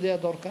গুরুত্ব দেওয়া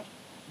দরকার,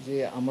 যে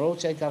আমরাও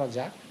চাই তারা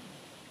যাক,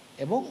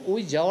 এবং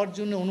ওই যাওয়ার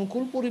জন্য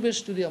অনুকূল পরিবেশ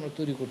যদি আমরা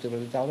তৈরি করতে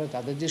পারি তাহলে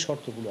তাদের যে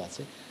শর্তগুলো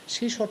আছে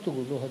সেই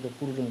শর্তগুলো হয়তো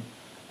পূরণের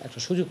একটা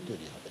সুযোগ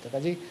তৈরি হবে। তো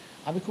কাজেই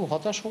আমি খুব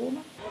হতাশ হব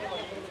না।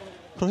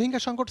 রোহিঙ্গা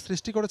সংকট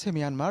সৃষ্টি করেছে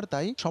মিয়ানমার,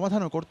 তাই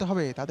সমাধানও করতে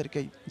হবে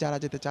তাদেরকেই। যারা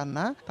যেতে চান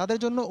না তাদের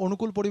জন্য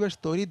অনুকূল পরিবেশ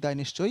তৈরির দায়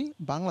নিশ্চয়ই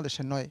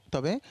বাংলাদেশের নয়।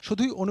 তবে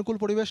শুধুই অনুকূল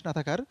পরিবেশ না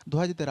থাকার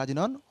দোহাই দিতে রাজি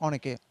নন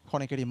অনেকে।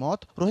 অনেকেরই মত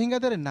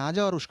রোহিঙ্গাদের না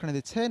যাওয়ার উস্কানি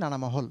দিচ্ছে নানা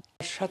মহল।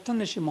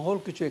 স্বার্থান্বেষী মহল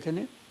কিছু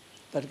এখানে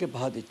তাদেরকে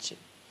বাধা দিচ্ছে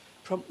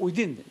ফ্রম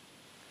উইদিন দেম।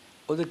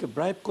 ওদেরকে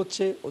ব্রাইব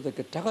করছে,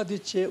 ওদেরকে টাকা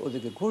দিচ্ছে,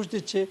 ওদেরকে ঘুষ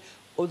দিচ্ছে,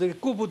 ওদেরকে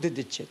কুবুদ্ধি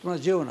দিচ্ছে, তোমরা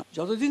যেও না।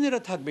 যতদিন এরা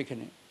থাকবে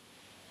এখানে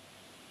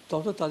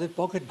তত তাদের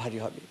পকেট ভারী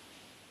হবে।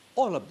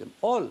 All of them,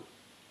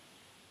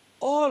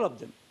 all of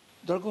them.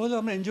 দরকার হলে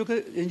আমরা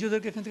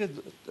এনজিওদেরকে এখান থেকে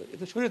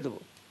সরিয়ে দেবো।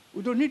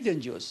 We don't need the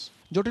NGOs.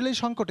 জটিল এই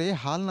সংকটে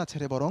হাল না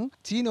ছেড়ে বরং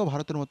চীন ও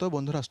ভারতের মতো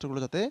বন্ধু রাষ্ট্রগুলো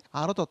যাতে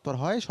আরও তৎপর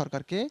হয়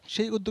সরকারকে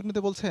সেই উদ্যোগ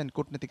নিতে বলছেন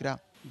কূটনীতিকরা।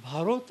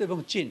 ভারত এবং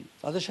চীন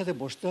তাদের সাথে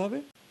বসতে হবে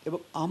এবং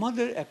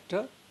আমাদের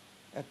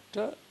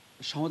একটা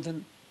সমাধান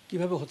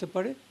কিভাবে হতে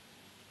পারে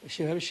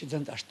সেভাবে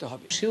সিদ্ধান্ত আসতে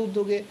হবে। সে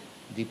উদ্যোগে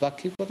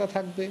দ্বিপাক্ষিকতা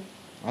থাকবে,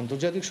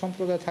 আন্তর্জাতিক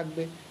সম্প্রদায়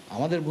থাকবে,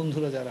 আমাদের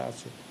বন্ধুরা যারা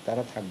আছে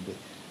তারা থাকবে।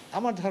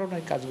 আমার ধারণা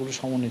এই কাজগুলো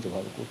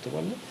সমন্বিতভাবে করতে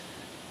পারলে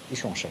এই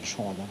সমস্যার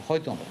সমাধান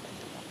হয়তো আমরা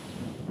করতে পারব।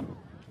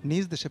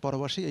 নিজ দেশে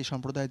পরবাসী এই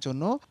সম্প্রদায়ের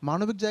জন্য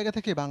মানবিক জায়গা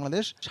থেকে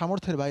বাংলাদেশ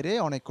সামর্থ্যের বাইরে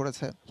অনেক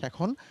করেছে।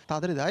 এখন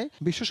তাদের দায়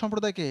বিশ্ব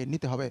সম্প্রদায়কে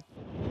নিতে হবে।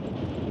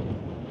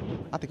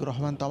 আতিকুর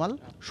রহমান তমাল,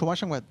 সময়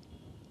সংবাদ,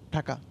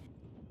 ঢাকা।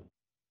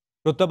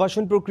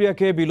 প্রত্যাবাসন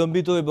প্রক্রিয়াকে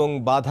বিলম্বিত এবং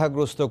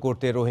বাধাগ্রস্ত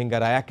করতে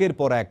রোহিঙ্গারা একের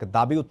পর এক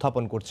দাবি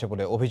উত্থাপন করছে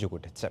বলে অভিযোগ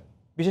উঠেছে।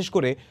 বিশেষ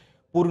করে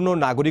পূর্ণ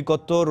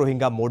নাগরিকত্ব,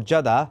 রোহিঙ্গা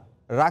মর্যাদা,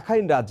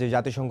 রাখাইন রাজ্যে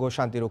জাতিসংঘ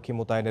শান্তিরক্ষী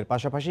মোতায়েনের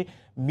পাশাপাশি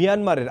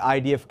মিয়ানমারের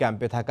আইডিএফ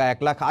ক্যাম্পে থাকা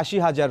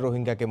 1,80,000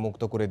 রোহিঙ্গাকে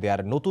মুক্ত করে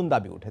দেওয়ার নতুন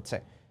দাবি উঠেছে।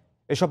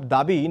 এসব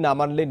দাবি না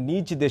মানলে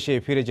নিজ দেশে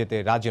ফিরে যেতে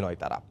রাজি নয়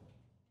তারা।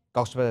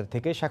 কক্সবাজার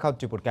থেকে শাখাউত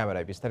টিপুর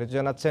ক্যামেরায় বিস্তারিত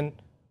জানাচ্ছেন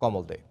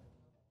কমল দে।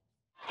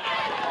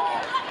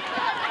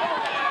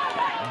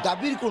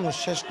 দাবির কোনো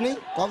শেষ নেই।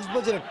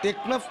 কক্সবাজারের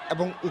টেকনাফ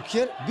এবং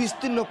উখিয়ার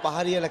বিস্তীর্ণ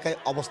পাহাড়ি এলাকায়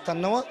অবস্থান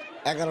নেওয়া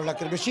 11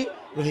 লাখের বেশি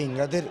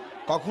রোহিঙ্গাদের।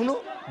 কখনো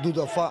 2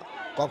 দফা,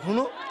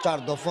 কখনো 4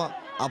 দফা,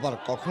 আবার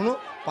কখনো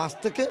 5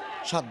 থেকে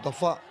 7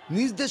 দফা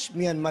নিজ দেশ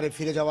মিয়ানমারে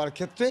ফিরে যাওয়ার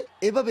ক্ষেত্রে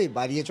এভাবেই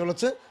বাড়িয়ে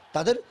চলেছে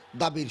তাদের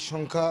দাবির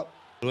সংখ্যা।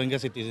 রোহিঙ্গা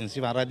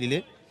সিটিজেনশিপ আরা দিলে,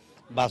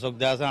 বাসক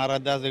দেওয়া আছে, আরা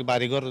দেওয়া আছে,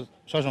 বাড়িঘর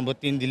সসম্পদ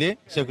 3 দিলে,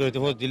 সিকিউরিটি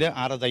ফোর্স দিলে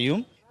আরা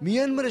যাইম।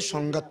 মিয়ানমারের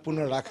সংঘাতপূর্ণ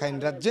রাখাইন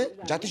রাজ্যে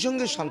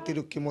জাতিসংঘের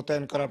শান্তিরক্ষী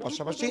মোতায়েন করার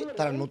পাশাপাশি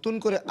তারা নতুন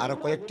করে আরো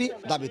কয়েকটি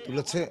দাবি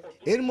তুলেছে।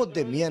 এর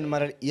মধ্যে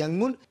মিয়ানমারের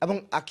ইয়াংমুন এবং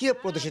আকিয়া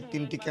প্রদেশের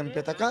 3টি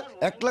ক্যাম্পে থাকা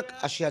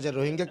 1,80,000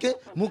 রোহিঙ্গাকে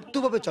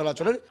মুক্তভাবে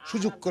চলাচলের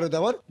সুযোগ করে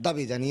দেওয়ার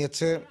দাবি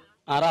জানিয়েছে।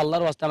 আর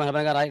আল্লাহর ওয়াস্তে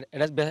মেহরবানি আর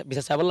এটা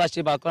বিশেষ সাবল আসছে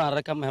বা কোন আর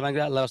কাম মেহরবানি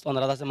আল্লাহর ওয়াস্তে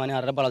ওনারা আছে মানে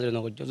আর বলা জন্য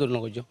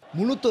করছো।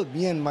 মূলত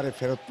মিয়ানমারে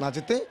ফেরত না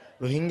যেতে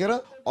রোহিঙ্গারা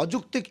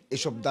অযৌক্তিক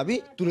এসব দাবি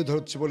তুলে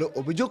ধরছে বলে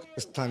অভিযোগ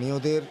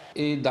স্থানীয়দের।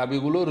 এই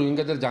দাবিগুলো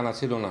রোহিঙ্গাদের জানা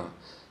ছিল না।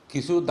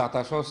 কিছু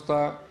দাতা সংস্থা,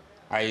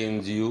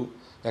 আইএনজিও,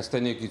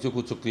 স্থানীয় কিছু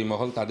কুচক্রী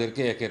মহল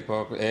তাদেরকে একের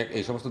পর এক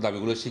এই সমস্ত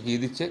দাবিগুলো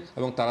শিখিয়ে দিচ্ছে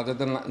এবং তারা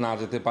যাতে না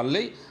যেতে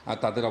পারলেই আর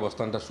তাদের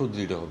অবস্থানটা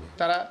সুদৃঢ় হবে।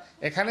 তারা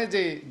এখানে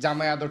যে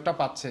জামাই আদরটা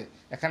পাচ্ছে,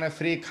 এখানে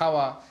ফ্রি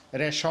খাওয়া,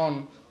 রেশন,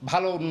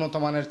 ভালো উন্নত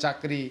মানের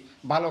চাকরি,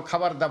 ভালো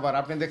খাবার দাবার।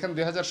 আপনি দেখেন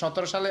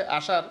 2017 সালে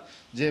আসার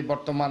যে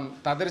বর্তমান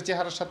তাদের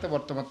চেহারার সাথে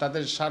বর্তমান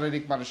তাদের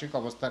শারীরিক মানসিক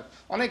অবস্থার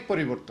অনেক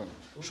পরিবর্তন।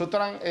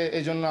 সুতরাং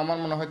এই জন্য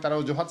আমার মনে হয় তারা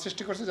অজুহাত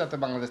সৃষ্টি করছে যাতে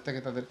বাংলাদেশ থেকে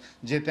তাদের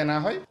যেতে না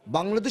হয়।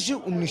 বাংলাদেশে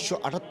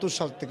 1978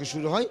 সাল থেকে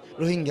শুরু হয়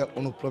রোহিঙ্গা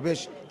অনুপ্রবেশ।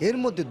 এর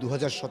মধ্যে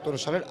 2017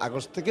 সালের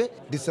আগস্ট থেকে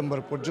ডিসেম্বর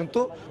পর্যন্ত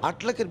 8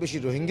 লাখের বেশি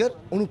রোহিঙ্গার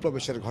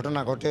অনুপ্রবেশের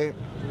ঘটনা ঘটে।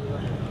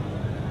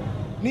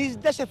 নিজ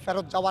দেশে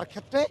ফেরত যাওয়ার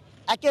ক্ষেত্রে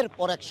একের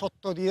পর এক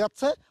সত্য দিয়ে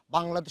যাচ্ছে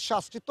বাংলাদেশে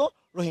আশ্রিত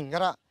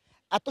রোহিঙ্গারা।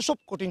 এত সব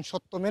কঠিন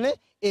সত্য মেনে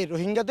এই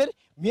রোহিঙ্গাদের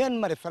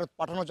মিয়ানমারে ফেরত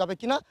পাঠানো যাবে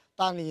কিনা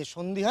তা নিয়ে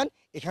সন্দিহান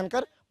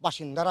এখানকার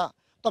বাসিন্দারা।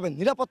 তবে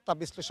নিরাপত্তা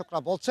বিশ্লেষকরা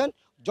বলছেন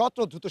যত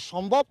দ্রুত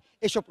সম্ভব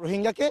এসব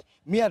রোহিঙ্গাকে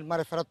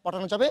মিয়ানমারে ফেরত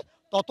পাঠানো যাবে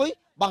ততই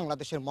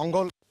বাংলাদেশের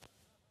মঙ্গল।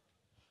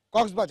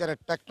 কক্সবাজারের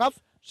টেকনাফ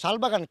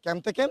শালবাগান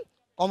ক্যাম্প থেকে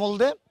কমল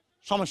দে,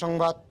 সময়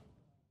সংবাদ।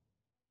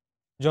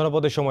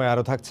 জনপদের সময়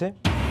আরও থাকছে।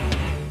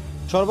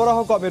 সরবরাহ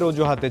কমের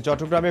অজুহাতে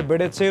চট্টগ্রামে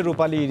বেড়েছে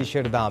রূপালী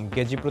ইলিশের দাম।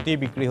 কেজি প্রতি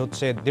বিক্রি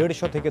হচ্ছে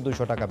 150 থেকে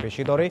 200 টাকা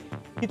বেশি দরে,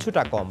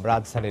 কিছুটা কম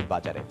রাজধানীর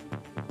বাজারে।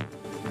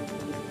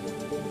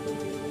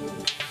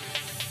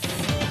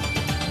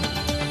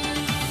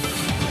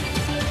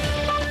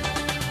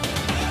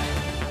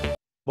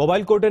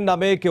 মোবাইল কোর্টের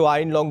নামে কেউ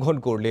আইন লঙ্ঘন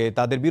করলে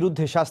তাদের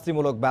বিরুদ্ধে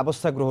শাস্তিমূলক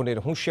ব্যবস্থা গ্রহণের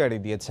হুঁশিয়ারি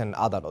দিয়েছেন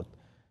আদালত।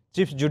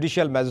 Chief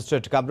judicial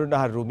magistrate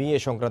Kamrunnahar Rumi এ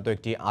সংক্রান্ত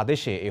একটি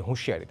আদেশে এ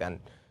হুঁশিয়ারি দেন।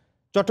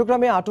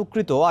 চট্টগ্রামে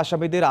আটককৃত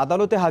আসামিদের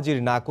আদালতে হাজির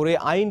না করে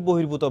আইন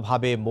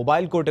বহির্ভূতভাবে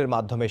মোবাইল কোর্টের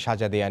মাধ্যমে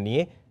সাজা দেয়া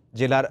নিয়ে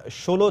জেলার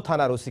 16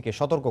 থানার ওসিকে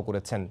সতর্ক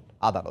করেছেন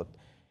আদালত।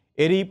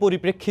 এরই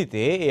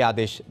পরিপ্রেক্ষিতে এ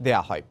আদেশ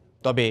দেয়া হয়।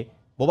 তবে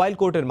মোবাইল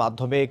কোর্টের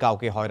মাধ্যমে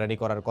কাউকে হয়রানি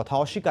করার কথা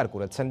অস্বীকার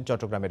করেছেন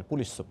চট্টগ্রামের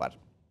পুলিশ সুপার।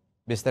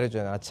 বিস্তারিত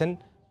জানাচ্ছেন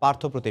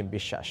পার্থপ্রতিম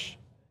বিশ্বাস।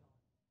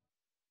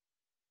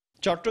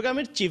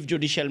 চট্টগ্রামের চিফ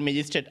জুডিশিয়াল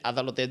ম্যাজিস্ট্রেট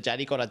আদালতের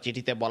জারি করা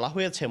চিঠিতে বলা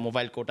হয়েছে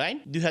মোবাইল কোর্ট আইন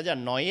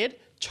 2009-এর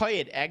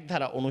 6-এর 1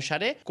 ধারা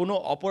অনুসারে কোনো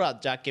অপরাধ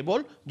যা কেবল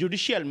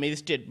জুডিশিয়াল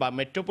ম্যাজিস্ট্রেট বা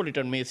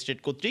মেট্রোপলিটন ম্যাজিস্ট্রেট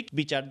কর্তৃক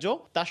বিচার্য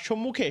তার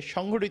সম্মুখে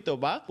সংঘটিত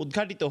বা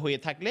উদ্ঘাটিত হয়ে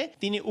থাকলে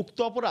তিনি উক্ত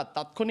অপরাধ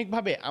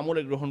তাৎক্ষণিকভাবে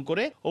আমলে গ্রহণ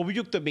করে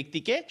অভিযুক্ত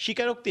ব্যক্তিকে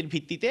স্বীকারোক্তির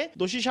ভিত্তিতে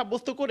দোষী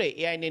সাব্যস্ত করে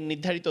এ আইনের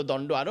নির্ধারিত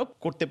দণ্ড আরোপ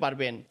করতে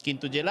পারবেন।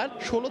 কিন্তু জেলার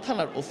 16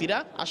 থানার ওসিরা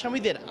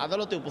আসামিদের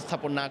আদালতে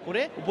উপস্থাপন না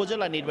করে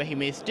উপজেলা নির্বাহী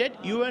ম্যাজিস্ট্রেট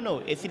ইউএনও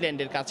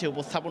এসিল্যান্ডের কাছে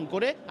উপস্থাপন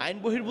করে আইন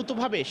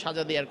বহির্ভূতভাবে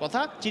সাজা দেওয়ার কথা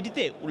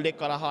চিঠিতে উল্লেখ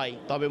করা হয়।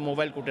 তবে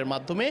মোবাইল কোর্টের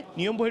মাধ্যমে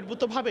নিয়ম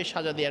বহির্ভূতভাবে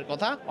সাজা দেওয়ার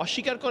কথা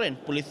অস্বীকার করেন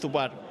পুলিশ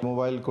সুপার।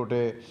 মোবাইল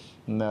কোর্টে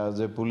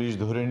যে পুলিশ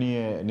ধরে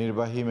নিয়ে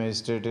নির্বাহী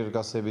ম্যাজিস্ট্রেটের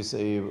কাছে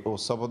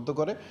উপস্থাপন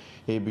করে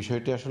এই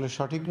বিষয়টি আসলে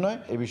সঠিক নয়।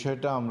 এই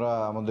বিষয়টা আমরা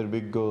আমাদের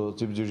বিজ্ঞ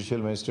চিফ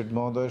জুডিশিয়াল ম্যাজিস্ট্রেট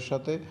মহোদয়ের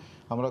সাথে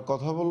আমরা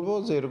কথা বলবো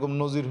যে এরকম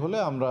নজির হলে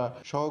আমরা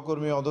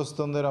সহকর্মী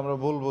অধস্তনদের আমরা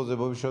বলবো যে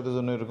ভবিষ্যতে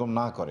যেন এরকম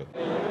না করে।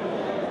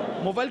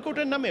 মোবাইল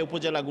কোর্টের নামে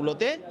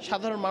উপজেলাগুলোতে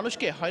সাধারণ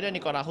মানুষকে হয়রানি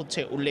করা হচ্ছে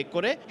উল্লেখ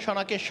করে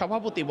সনাকের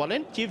সভাপতি বলেন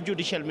চিফ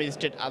জুডিশিয়াল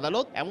ম্যাজিস্ট্রেট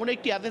আদালত এমন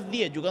একটি আদেশ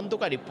দিয়ে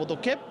যুগান্তকারী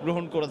পদক্ষেপ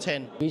গ্রহণ করেছেন।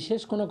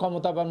 বিশেষ কোনো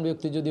ক্ষমতাবান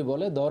ব্যক্তি যদি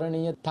বলে ধরে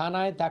নিয়ে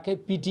থানায় তাকে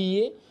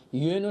পিটিয়ে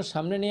ইউএনওর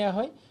সামনে নেওয়া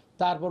হয়,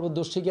 তারপর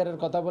দোষীকারের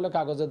কথা বলে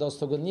কাগজে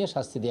দস্তখত নিয়ে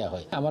শাস্তি দেওয়া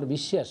হয়। আমার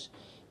বিশ্বাস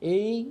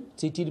এই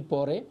চিঠির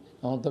পরে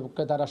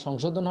অন্তপক্ষে তারা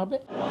সংশোধন হবে।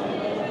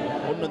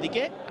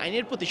 অন্যদিকে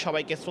আইনের প্রতি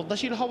সবাইকে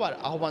শ্রদ্ধাশীল হওয়ার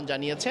আহ্বান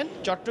জানিয়েছেন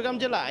চট্টগ্রাম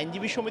জেলা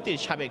আইনজীবী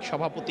সমিতির সাবেক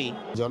সভাপতি।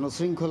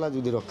 জনশৃঙ্খলা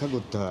যদি রক্ষা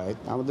করতে হয়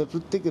আমাদের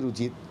প্রত্যেকের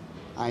উচিত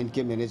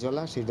আইনকে মেনে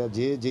চলা, সেটা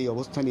যেই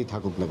অবস্থানই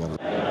থাকুক না কেন।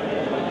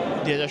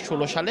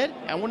 2016 সালের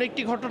এমন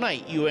একটি ঘটনায়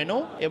ইউএনও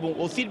এবং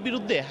ওসির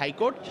বিরুদ্ধে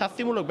হাইকোর্ট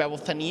শাস্তিমূলক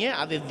ব্যবস্থা নিয়ে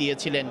আদেশ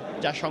দিয়েছিলেন,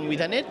 যা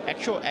সংবিধানের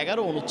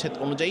 111 অনুচ্ছেদ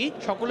অনুযায়ী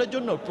সকলের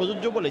জন্য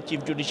প্রযোজ্য বলে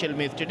চিফ জুডিশিয়াল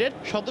ম্যাজিস্ট্রেটের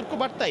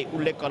সতর্কবার্তায়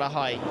উল্লেখ করা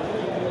হয়।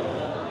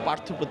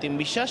 পার্থপ্রতিম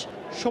বিশ্বাস,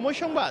 সময়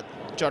সংবাদ,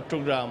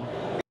 চট্টগ্রাম।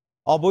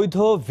 অবৈধ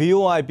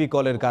ভিওআইপি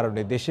কলের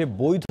কারণে দেশে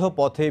বৈধ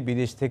পথে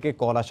বিদেশ থেকে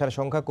কল আসার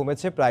সংখ্যা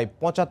কমেছে প্রায়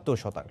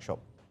 75%।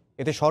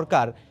 এতে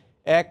সরকার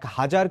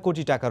 1000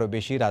 কোটি টাকারও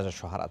বেশি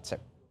রাজস্ব হারাচ্ছে।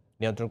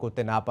 নিয়ন্ত্রণ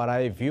করতে না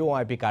পারায়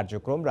ভিওআইপি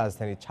কার্যক্রম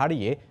রাজধানী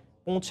ছাড়িয়ে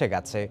পৌঁছে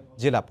গেছে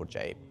জেলা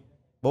পর্যায়ে।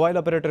 মোবাইল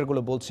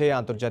অপারেটরগুলো বলছে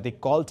আন্তর্জাতিক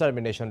কল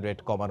টার্মিনেশন রেট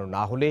কমানো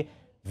না হলে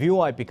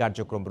ভিওআইপি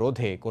কার্যক্রম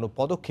রোধে কোনো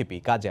পদক্ষেপই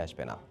কাজে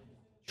আসবে না।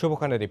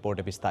 শুভখানের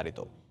রিপোর্টে বিস্তারিত।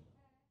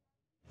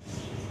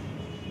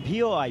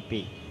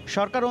 ভিওআইপি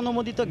সরকার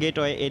অনুমোদিত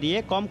গেটওয়ে এরিয়ে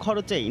কম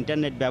খরচে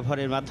ইন্টারনেট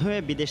ব্যবহারের মাধ্যমে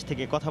বিদেশ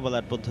থেকে কথা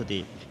বলার পদ্ধতি।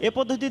 এ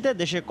পদ্ধতিতে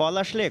দেশে কল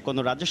আসলে কোনো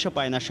রাজস্ব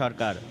পায় না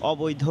সরকার।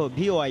 অবৈধ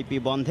ভিওআইপি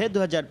বন্ধে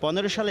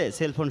 2015 সালে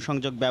সেলফোন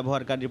সংযোগ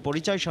ব্যবহারকারীর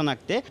পরিচয়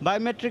শনাক্তে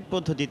বায়োমেট্রিক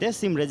পদ্ধতিতে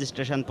সিম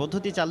রেজিস্ট্রেশন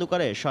পদ্ধতি চালু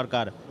করে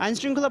সরকার।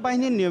 আইনশৃঙ্খলা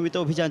বাহিনীর নিয়মিত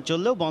অভিযান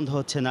চললেও বন্ধ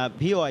হচ্ছে না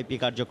ভিওআইপি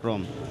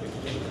কার্যক্রম।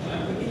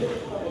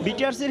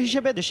 বিটিআরসির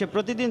হিসেবে দেশে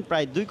প্রতিদিন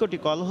প্রায় 2 কোটি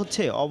কল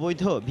হচ্ছে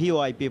অবৈধ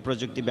ভিওআইপি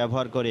প্রযুক্তি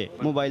ব্যবহার করে।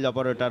 মোবাইল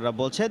অপারেটররা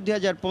বলছে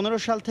 2015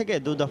 সাল থেকে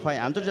 2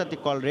 দফায় আন্তর্জাতিক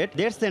কল রেট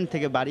 1.5 সেন্ট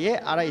থেকে বাড়িয়ে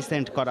 2.5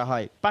 সেন্ট করা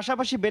হয়।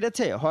 পাশাপাশি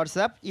বেড়েছে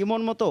হোয়াটসঅ্যাপ,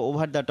 ইমোর মতো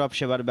ওভার দ্য টপ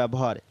সেবার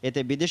ব্যবহার।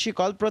 এতে বিদেশি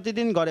কল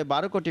প্রতিদিন গড়ে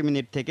 12 কোটি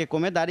মিনিট থেকে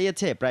কমে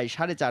দাঁড়িয়েছে প্রায়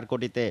 4.5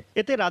 কোটিতে।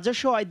 এতে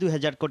রাজস্ব আয়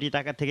 2000 কোটি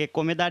টাকা থেকে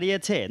কমে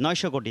দাঁড়িয়েছে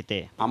 900 কোটিতে।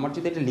 আমার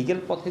যদি একটা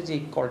লিগ্যাল পথে যে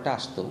কলটা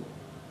আসতো,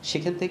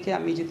 সেখান থেকে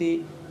আমি যদি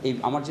এই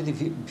আমার যদি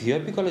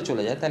ভিআইপি কলে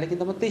চলে যায় তাহলে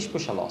কিন্তু আমার 23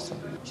 পয়সা লস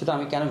হয়। সেটা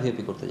আমি কেন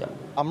ভিআইপি করতে যাব?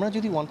 আমরা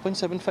যদি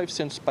 1.75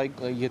 সেন্টস পাই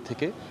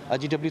থেকে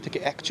জিডব্লিউ থেকে,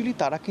 অ্যাকচুয়ালি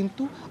তারা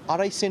কিন্তু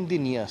 2.5 সেন্ট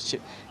দিয়ে নিয়ে আসছে,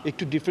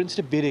 একটু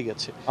ডিফারেন্সটা বেড়ে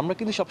গেছে। আমরা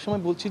কিন্তু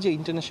সবসময় বলছি যে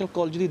ইন্টারন্যাশনাল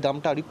কল যদি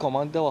দামটা আরও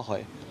কমা দেওয়া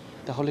হয়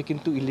তাহলে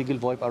কিন্তু ইলিগেল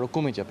ভয়েপ আরও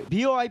কমে যাবে।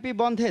 ভিওআইপি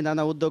বন্ধে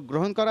নানা উদ্যোগ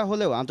গ্রহণ করা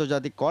হলেও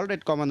আন্তর্জাতিক কল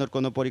রেট কমানোর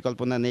কোনো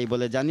পরিকল্পনা নেই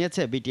বলে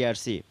জানিয়েছে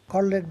বিটিআরসি।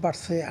 কল রেট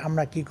বাড়ছে,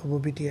 আমরা কি করবো,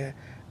 বিটিআর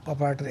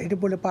অপারেটর এটা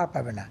বলে পার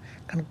পাবে না,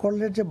 কারণ কল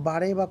রেট যে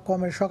বাড়ে বা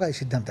কমের সরকারি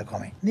সিদ্ধান্তে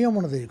কমে, নিয়ম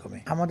অনুযায়ী কমে।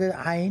 আমাদের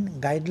আইন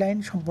গাইডলাইন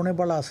সম্পূর্ণ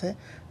বলা আছে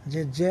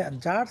যে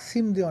যার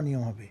সিম দেওয়া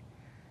নিয়ম হবে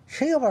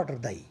সেই অপারেটর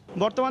দায়ী।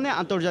 বর্তমানে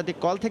আন্তর্জাতিক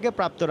কল থেকে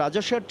প্রাপ্ত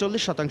রাজস্বের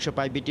 40%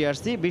 পায়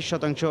বিটিআরসি,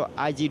 20%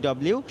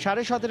 আইজিডব্লিউ,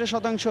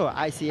 17.5%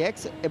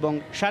 আইসিএক্স এবং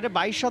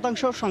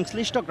 22.5%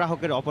 সংশ্লিষ্ট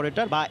গ্রাহকের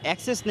অপারেটর বা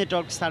অ্যাক্সেস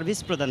নেটওয়ার্ক সার্ভিস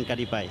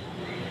প্রদানকারী পায়।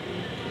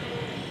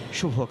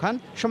 শুভ খান,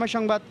 সময়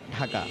সংবাদ,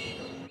 ঢাকা।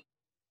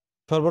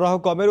 সরবরাহ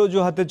কমের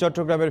অজুহাতে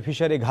চট্টগ্রামের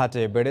ফিশারি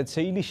ঘাটে বেড়েছে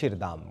ইলিশের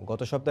দাম।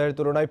 গত সপ্তাহের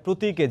তুলনায়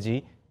প্রতি কেজি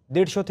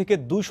 150 থেকে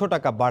 200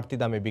 টাকা বাড়তি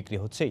দামে বিক্রি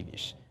হচ্ছে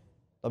ইলিশ।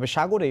 তবে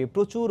সাগরে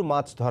প্রচুর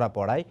মাছ ধরা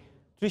পড়ায়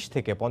 30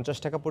 থেকে 50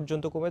 টাকা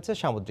পর্যন্ত কমেছে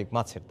সামুদ্রিক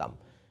মাছের দাম।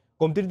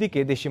 কমতির দিকে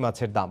দেশি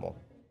মাছের দামও।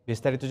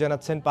 বিস্তারিত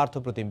জানাচ্ছেন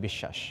পার্থপ্রতিম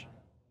বিশ্বাস।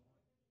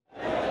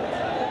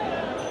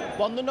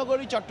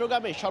 বন্দরনগরী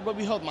চট্টগ্রামে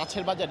সর্ববৃহৎ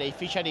মাছের বাজার এই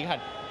ফিশারি ঘাট।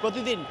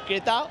 প্রতিদিন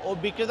ক্রেতা ও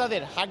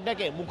বিক্রেতাদের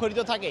হাঁকডাকে মুখরিত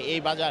থাকে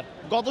এই বাজার।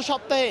 গত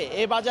সপ্তাহে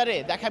এই বাজারে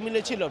দেখা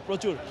মিলেছিল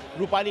প্রচুর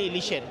রূপালী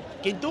ইলিশের,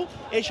 কিন্তু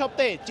এই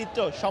সপ্তাহে চিত্র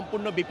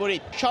সম্পূর্ণ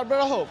বিপরীত।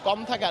 সরবরাহ কম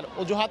থাকার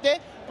অজুহাতে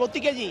প্রতি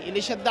কেজি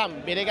ইলিশের দাম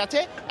বেড়ে গেছে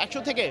 100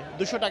 থেকে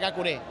 200 টাকা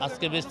করে।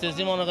 আজকে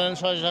বেচতেছি মনে করেন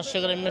 700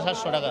 করে,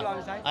 700 টাকা,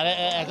 আর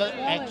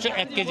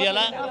 1 কেজি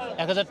আলা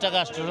 1000 টাকা,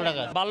 800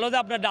 টাকা। বাল্যতে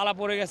আপনার ডালা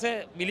পড়ে গেছে,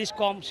 ইলিশ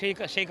কম,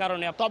 সেই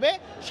কারণে। তবে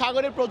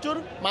সাগরে প্রচুর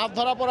মাছ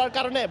ধরা পড়ার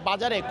কারণে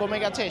বাজারে কমে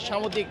গেছে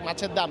সামুদ্রিক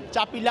মাছের দাম।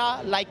 চাপিলা,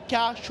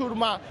 লাইক্ষা,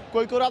 সুরমা,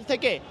 কৈকোরাল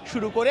থেকে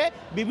শুরু করে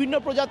বিভিন্ন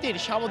প্রজাতির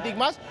সামুদ্রিক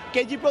মাছ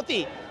কেজি প্রতি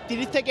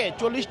 30 থেকে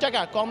 40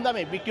 টাকা কম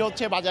দামে বিক্রি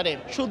হচ্ছে বাজারে।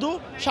 শুধু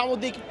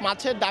সামুদ্রিক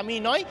মাছের দামই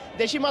নয়,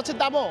 দেশি মাছের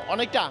দামও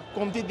অনেকটা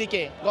কমতির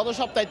দিকে। গত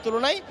সপ্তাহের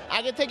তুলনায়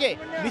আগে থেকে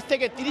 20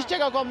 থেকে 30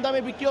 টাকা কম দামে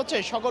বিক্রি হচ্ছে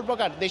সকল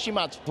প্রকার দেশি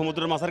মাছ।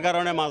 সমুদ্রের মাছের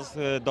কারণে মাছ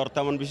দর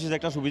তেমন বিশেষ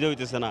একটা সুবিধা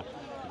হইতেছে না।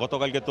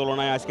 গতকালকে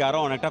তুলনায় আজকে আরো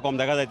অনেকটা কম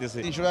দেখা যাইতেছে।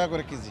 300 টাকা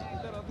করে কেজি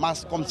মাছ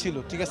কম ছিল,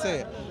 ঠিক আছে।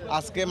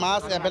 আজকে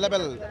মাছ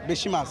অ্যাভেলেবেল,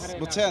 বেশি মাছ,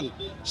 বুঝছেন,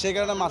 সেই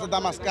কারণে মাছের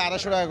দাম আজকে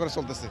 250 টাকা করে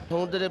চলতেছে।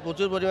 সমুদ্রে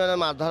প্রচুর পরিমাণে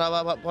মাছ ধরা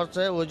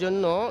পড়ছে, ওই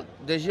জন্য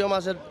দেশীয়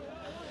মাছের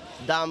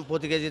দাম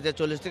প্রতি কেজিতে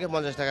 40 থেকে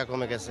 50 টাকা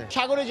কমে গেছে।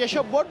 সাগরে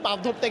যেসব বোট মাছ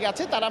ধরতে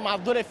গেছে তারা মাছ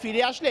ধরে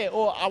ফিরে আসলে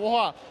ও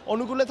আবহাওয়া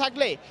অনুকূলে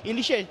থাকলে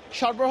ইলিশের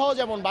সরবরাহ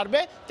যেমন বাড়বে,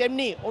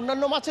 তেমনি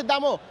অন্যান্য মাছের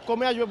দামও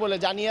কমে আসবে বলে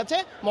জানিয়েছে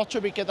মৎস্য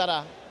বিক্রেতারা।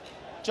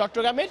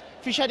 চট্টগ্রামের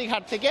ফিশারি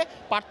ঘাট থেকে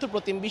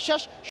পার্থপ্রতিম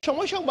বিশ্বাস,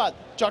 সময় সংবাদ,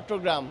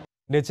 চট্টগ্রাম।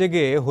 নেচে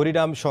গিয়ে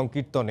হরিনাম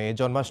সংকীর্তনে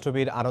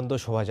জন্মাষ্টমীর আনন্দ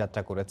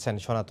শোভাযাত্রা করেছেন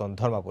সনাতন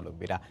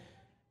ধর্মাবলম্বীরা।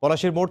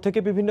 পলাশীর মোড় থেকে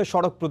বিভিন্ন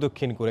সড়ক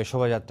প্রদক্ষিণ করে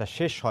শোভাযাত্রা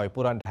শেষ হয়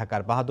পুরান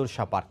ঢাকার বাহাদুর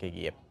শাহ পার্কে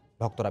গিয়ে।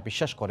 ভক্তরা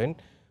বিশ্বাস করেন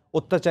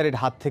অত্যাচারের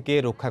হাত থেকে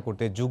রক্ষা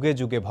করতে যুগে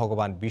যুগে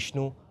ভগবান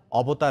বিষ্ণু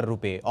অবতার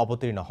রূপে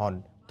অবতীর্ণ হন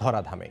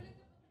ধরাধামে।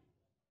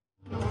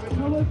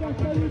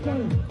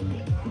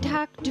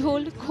 ঢাক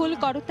ঢোল খোল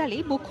করতালে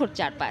মুখর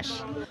চারপাশ,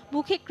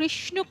 মুখে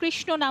কৃষ্ণ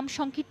কৃষ্ণ নাম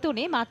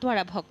সংকীর্তনে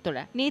মাতোয়ারা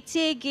ভক্তরা।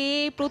 নেচে গেয়ে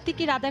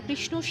প্রতীকী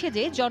রাধাকৃষ্ণ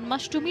সেজে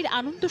জন্মাষ্টমীর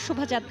আনন্দ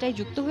শোভাযাত্রায়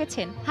যুক্ত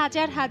হয়েছেন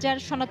হাজার হাজার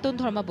সনাতন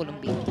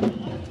ধর্মাবলম্বী।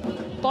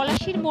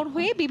 পলাশীর মোড়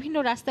হয়ে বিভিন্ন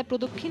রাস্তা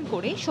প্রদক্ষিণ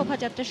করে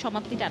শোভাযাত্রার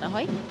সমাপ্তি টানা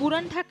হয়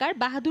পুরান ঢাকার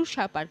বাহাদুর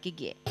শাহ পার্কে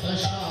গিয়ে।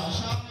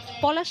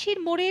 পলাশীর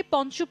মোড়ে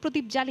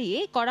পঞ্চপ্রদীপ জ্বালিয়ে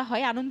করা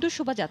হয় আনন্দ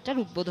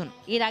শোভাযাত্রার উদ্বোধন।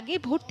 এর আগে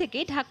ভোর থেকে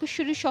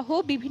ঢাকেশ্বরী সহ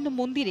বিভিন্ন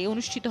মন্দিরে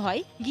অনুষ্ঠিত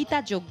হয় গীতা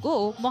যজ্ঞ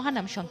ও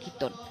মহানাম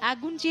সংকীর্তন।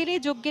 আগুন জেলে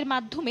যজ্ঞের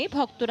মাধ্যমে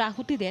ভক্তরা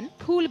আহুতি দেন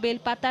ফুল,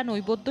 বেলপাতা,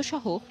 নৈবেদ্য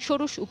সহ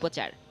ষোড়শ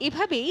উপচার।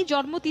 এভাবেই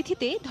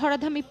জন্মতিথিতে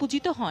ধরাধামে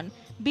পূজিত হন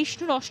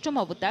বিষ্ণুর অষ্টম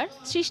অবতার,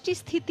 সৃষ্টি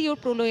স্থিতি ও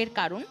প্রলয়ের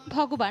কারণ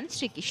ভগবান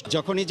শ্রীকৃষ্ণ।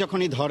 যখনই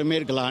যখনই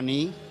ধর্মের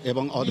গ্লানি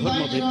এবং অধর্ম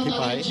বৃদ্ধি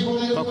পায়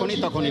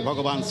তখনই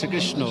ভগবান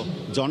শ্রীকৃষ্ণ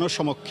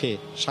জনসমক্ষে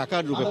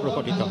সাকার রূপে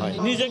প্রকটিত হয়।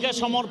 নিজেকে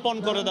সমর্পণ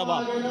করে দেওয়া,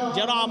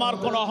 যেন আমার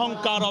কোনো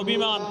অহংকার,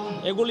 অভিমান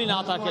এগুলি না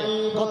থাকে,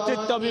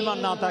 কর্তৃত্ব অভিমান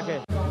না থাকে।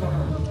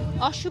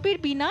 অশুভের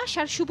বিনাশ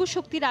আর শুভ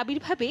শক্তির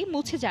আবির্ভাবে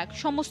মুছে যাক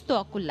সমস্ত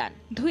অকল্যাণ,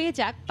 ধুয়ে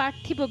যাক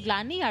পার্থিব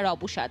গ্লানি আর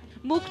অবসাদ,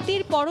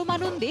 মুক্তির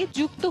পরমানন্দে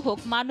যুক্ত হোক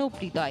মানব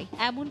হৃদয়,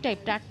 এমনটাই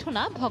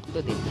প্রার্থনা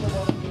ভক্তদের।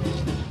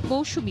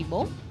 মৌসুমী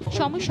মৌ,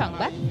 সময়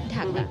সংবাদ,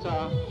 ঢাকা।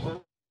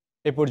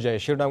 এ পর্যায়ে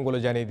শিরোনামগুলো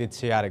জানিয়ে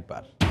দিচ্ছি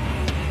আরেকবার।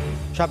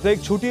 সাপ্তাহিক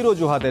ছুটির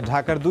অজুহাতে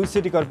ঢাকার 2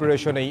 সিটি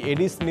কর্পোরেশনেই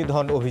এডিস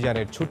নিধন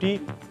অভিযানের ছুটি,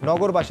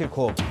 নগরবাসীর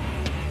ক্ষোভ।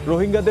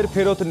 রোহিঙ্গাদের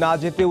ফেরত না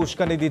যেতে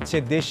উস্কানি দিচ্ছে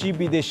দেশি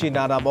বিদেশি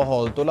নানা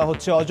মহল, তোলা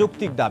হচ্ছে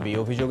অযৌক্তিক দাবি,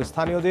 অভিযোগ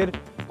স্থানীয়দের,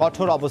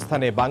 কঠোর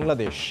অবস্থানে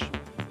বাংলাদেশ।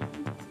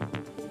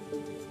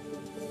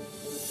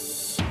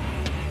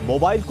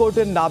 মোবাইল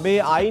কোর্টের নামে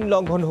আইন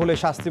লঙ্ঘন হলে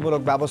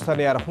শাস্তিমূলক ব্যবস্থা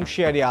নেওয়ার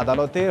হুঁশিয়ারি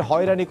আদালতের,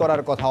 হয়রানি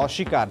করার কথা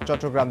অস্বীকার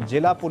চট্টগ্রাম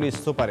জেলা পুলিশ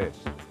সুপারের।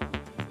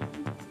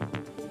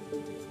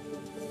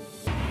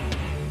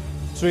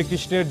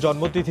 শ্রীকৃষ্ণের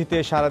জন্মতিথিতে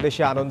সারা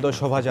দেশে আনন্দ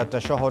শোভাযাত্রা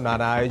সহ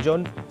নানা আয়োজন,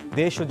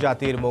 দেশ ও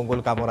জাতির মঙ্গল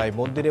কামনায়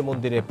মন্দিরে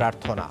মন্দিরে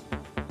প্রার্থনা।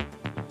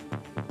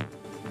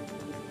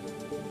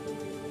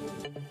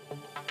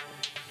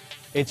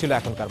 এই ছিল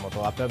এখনকার মতো।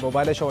 আপনার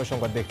মোবাইলে সময়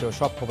সংবাদ দেখতে ও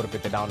সব খবর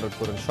পেতে ডাউনলোড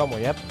করুন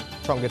সময় অ্যাপ।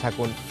 সঙ্গে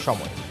থাকুন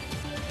সময়।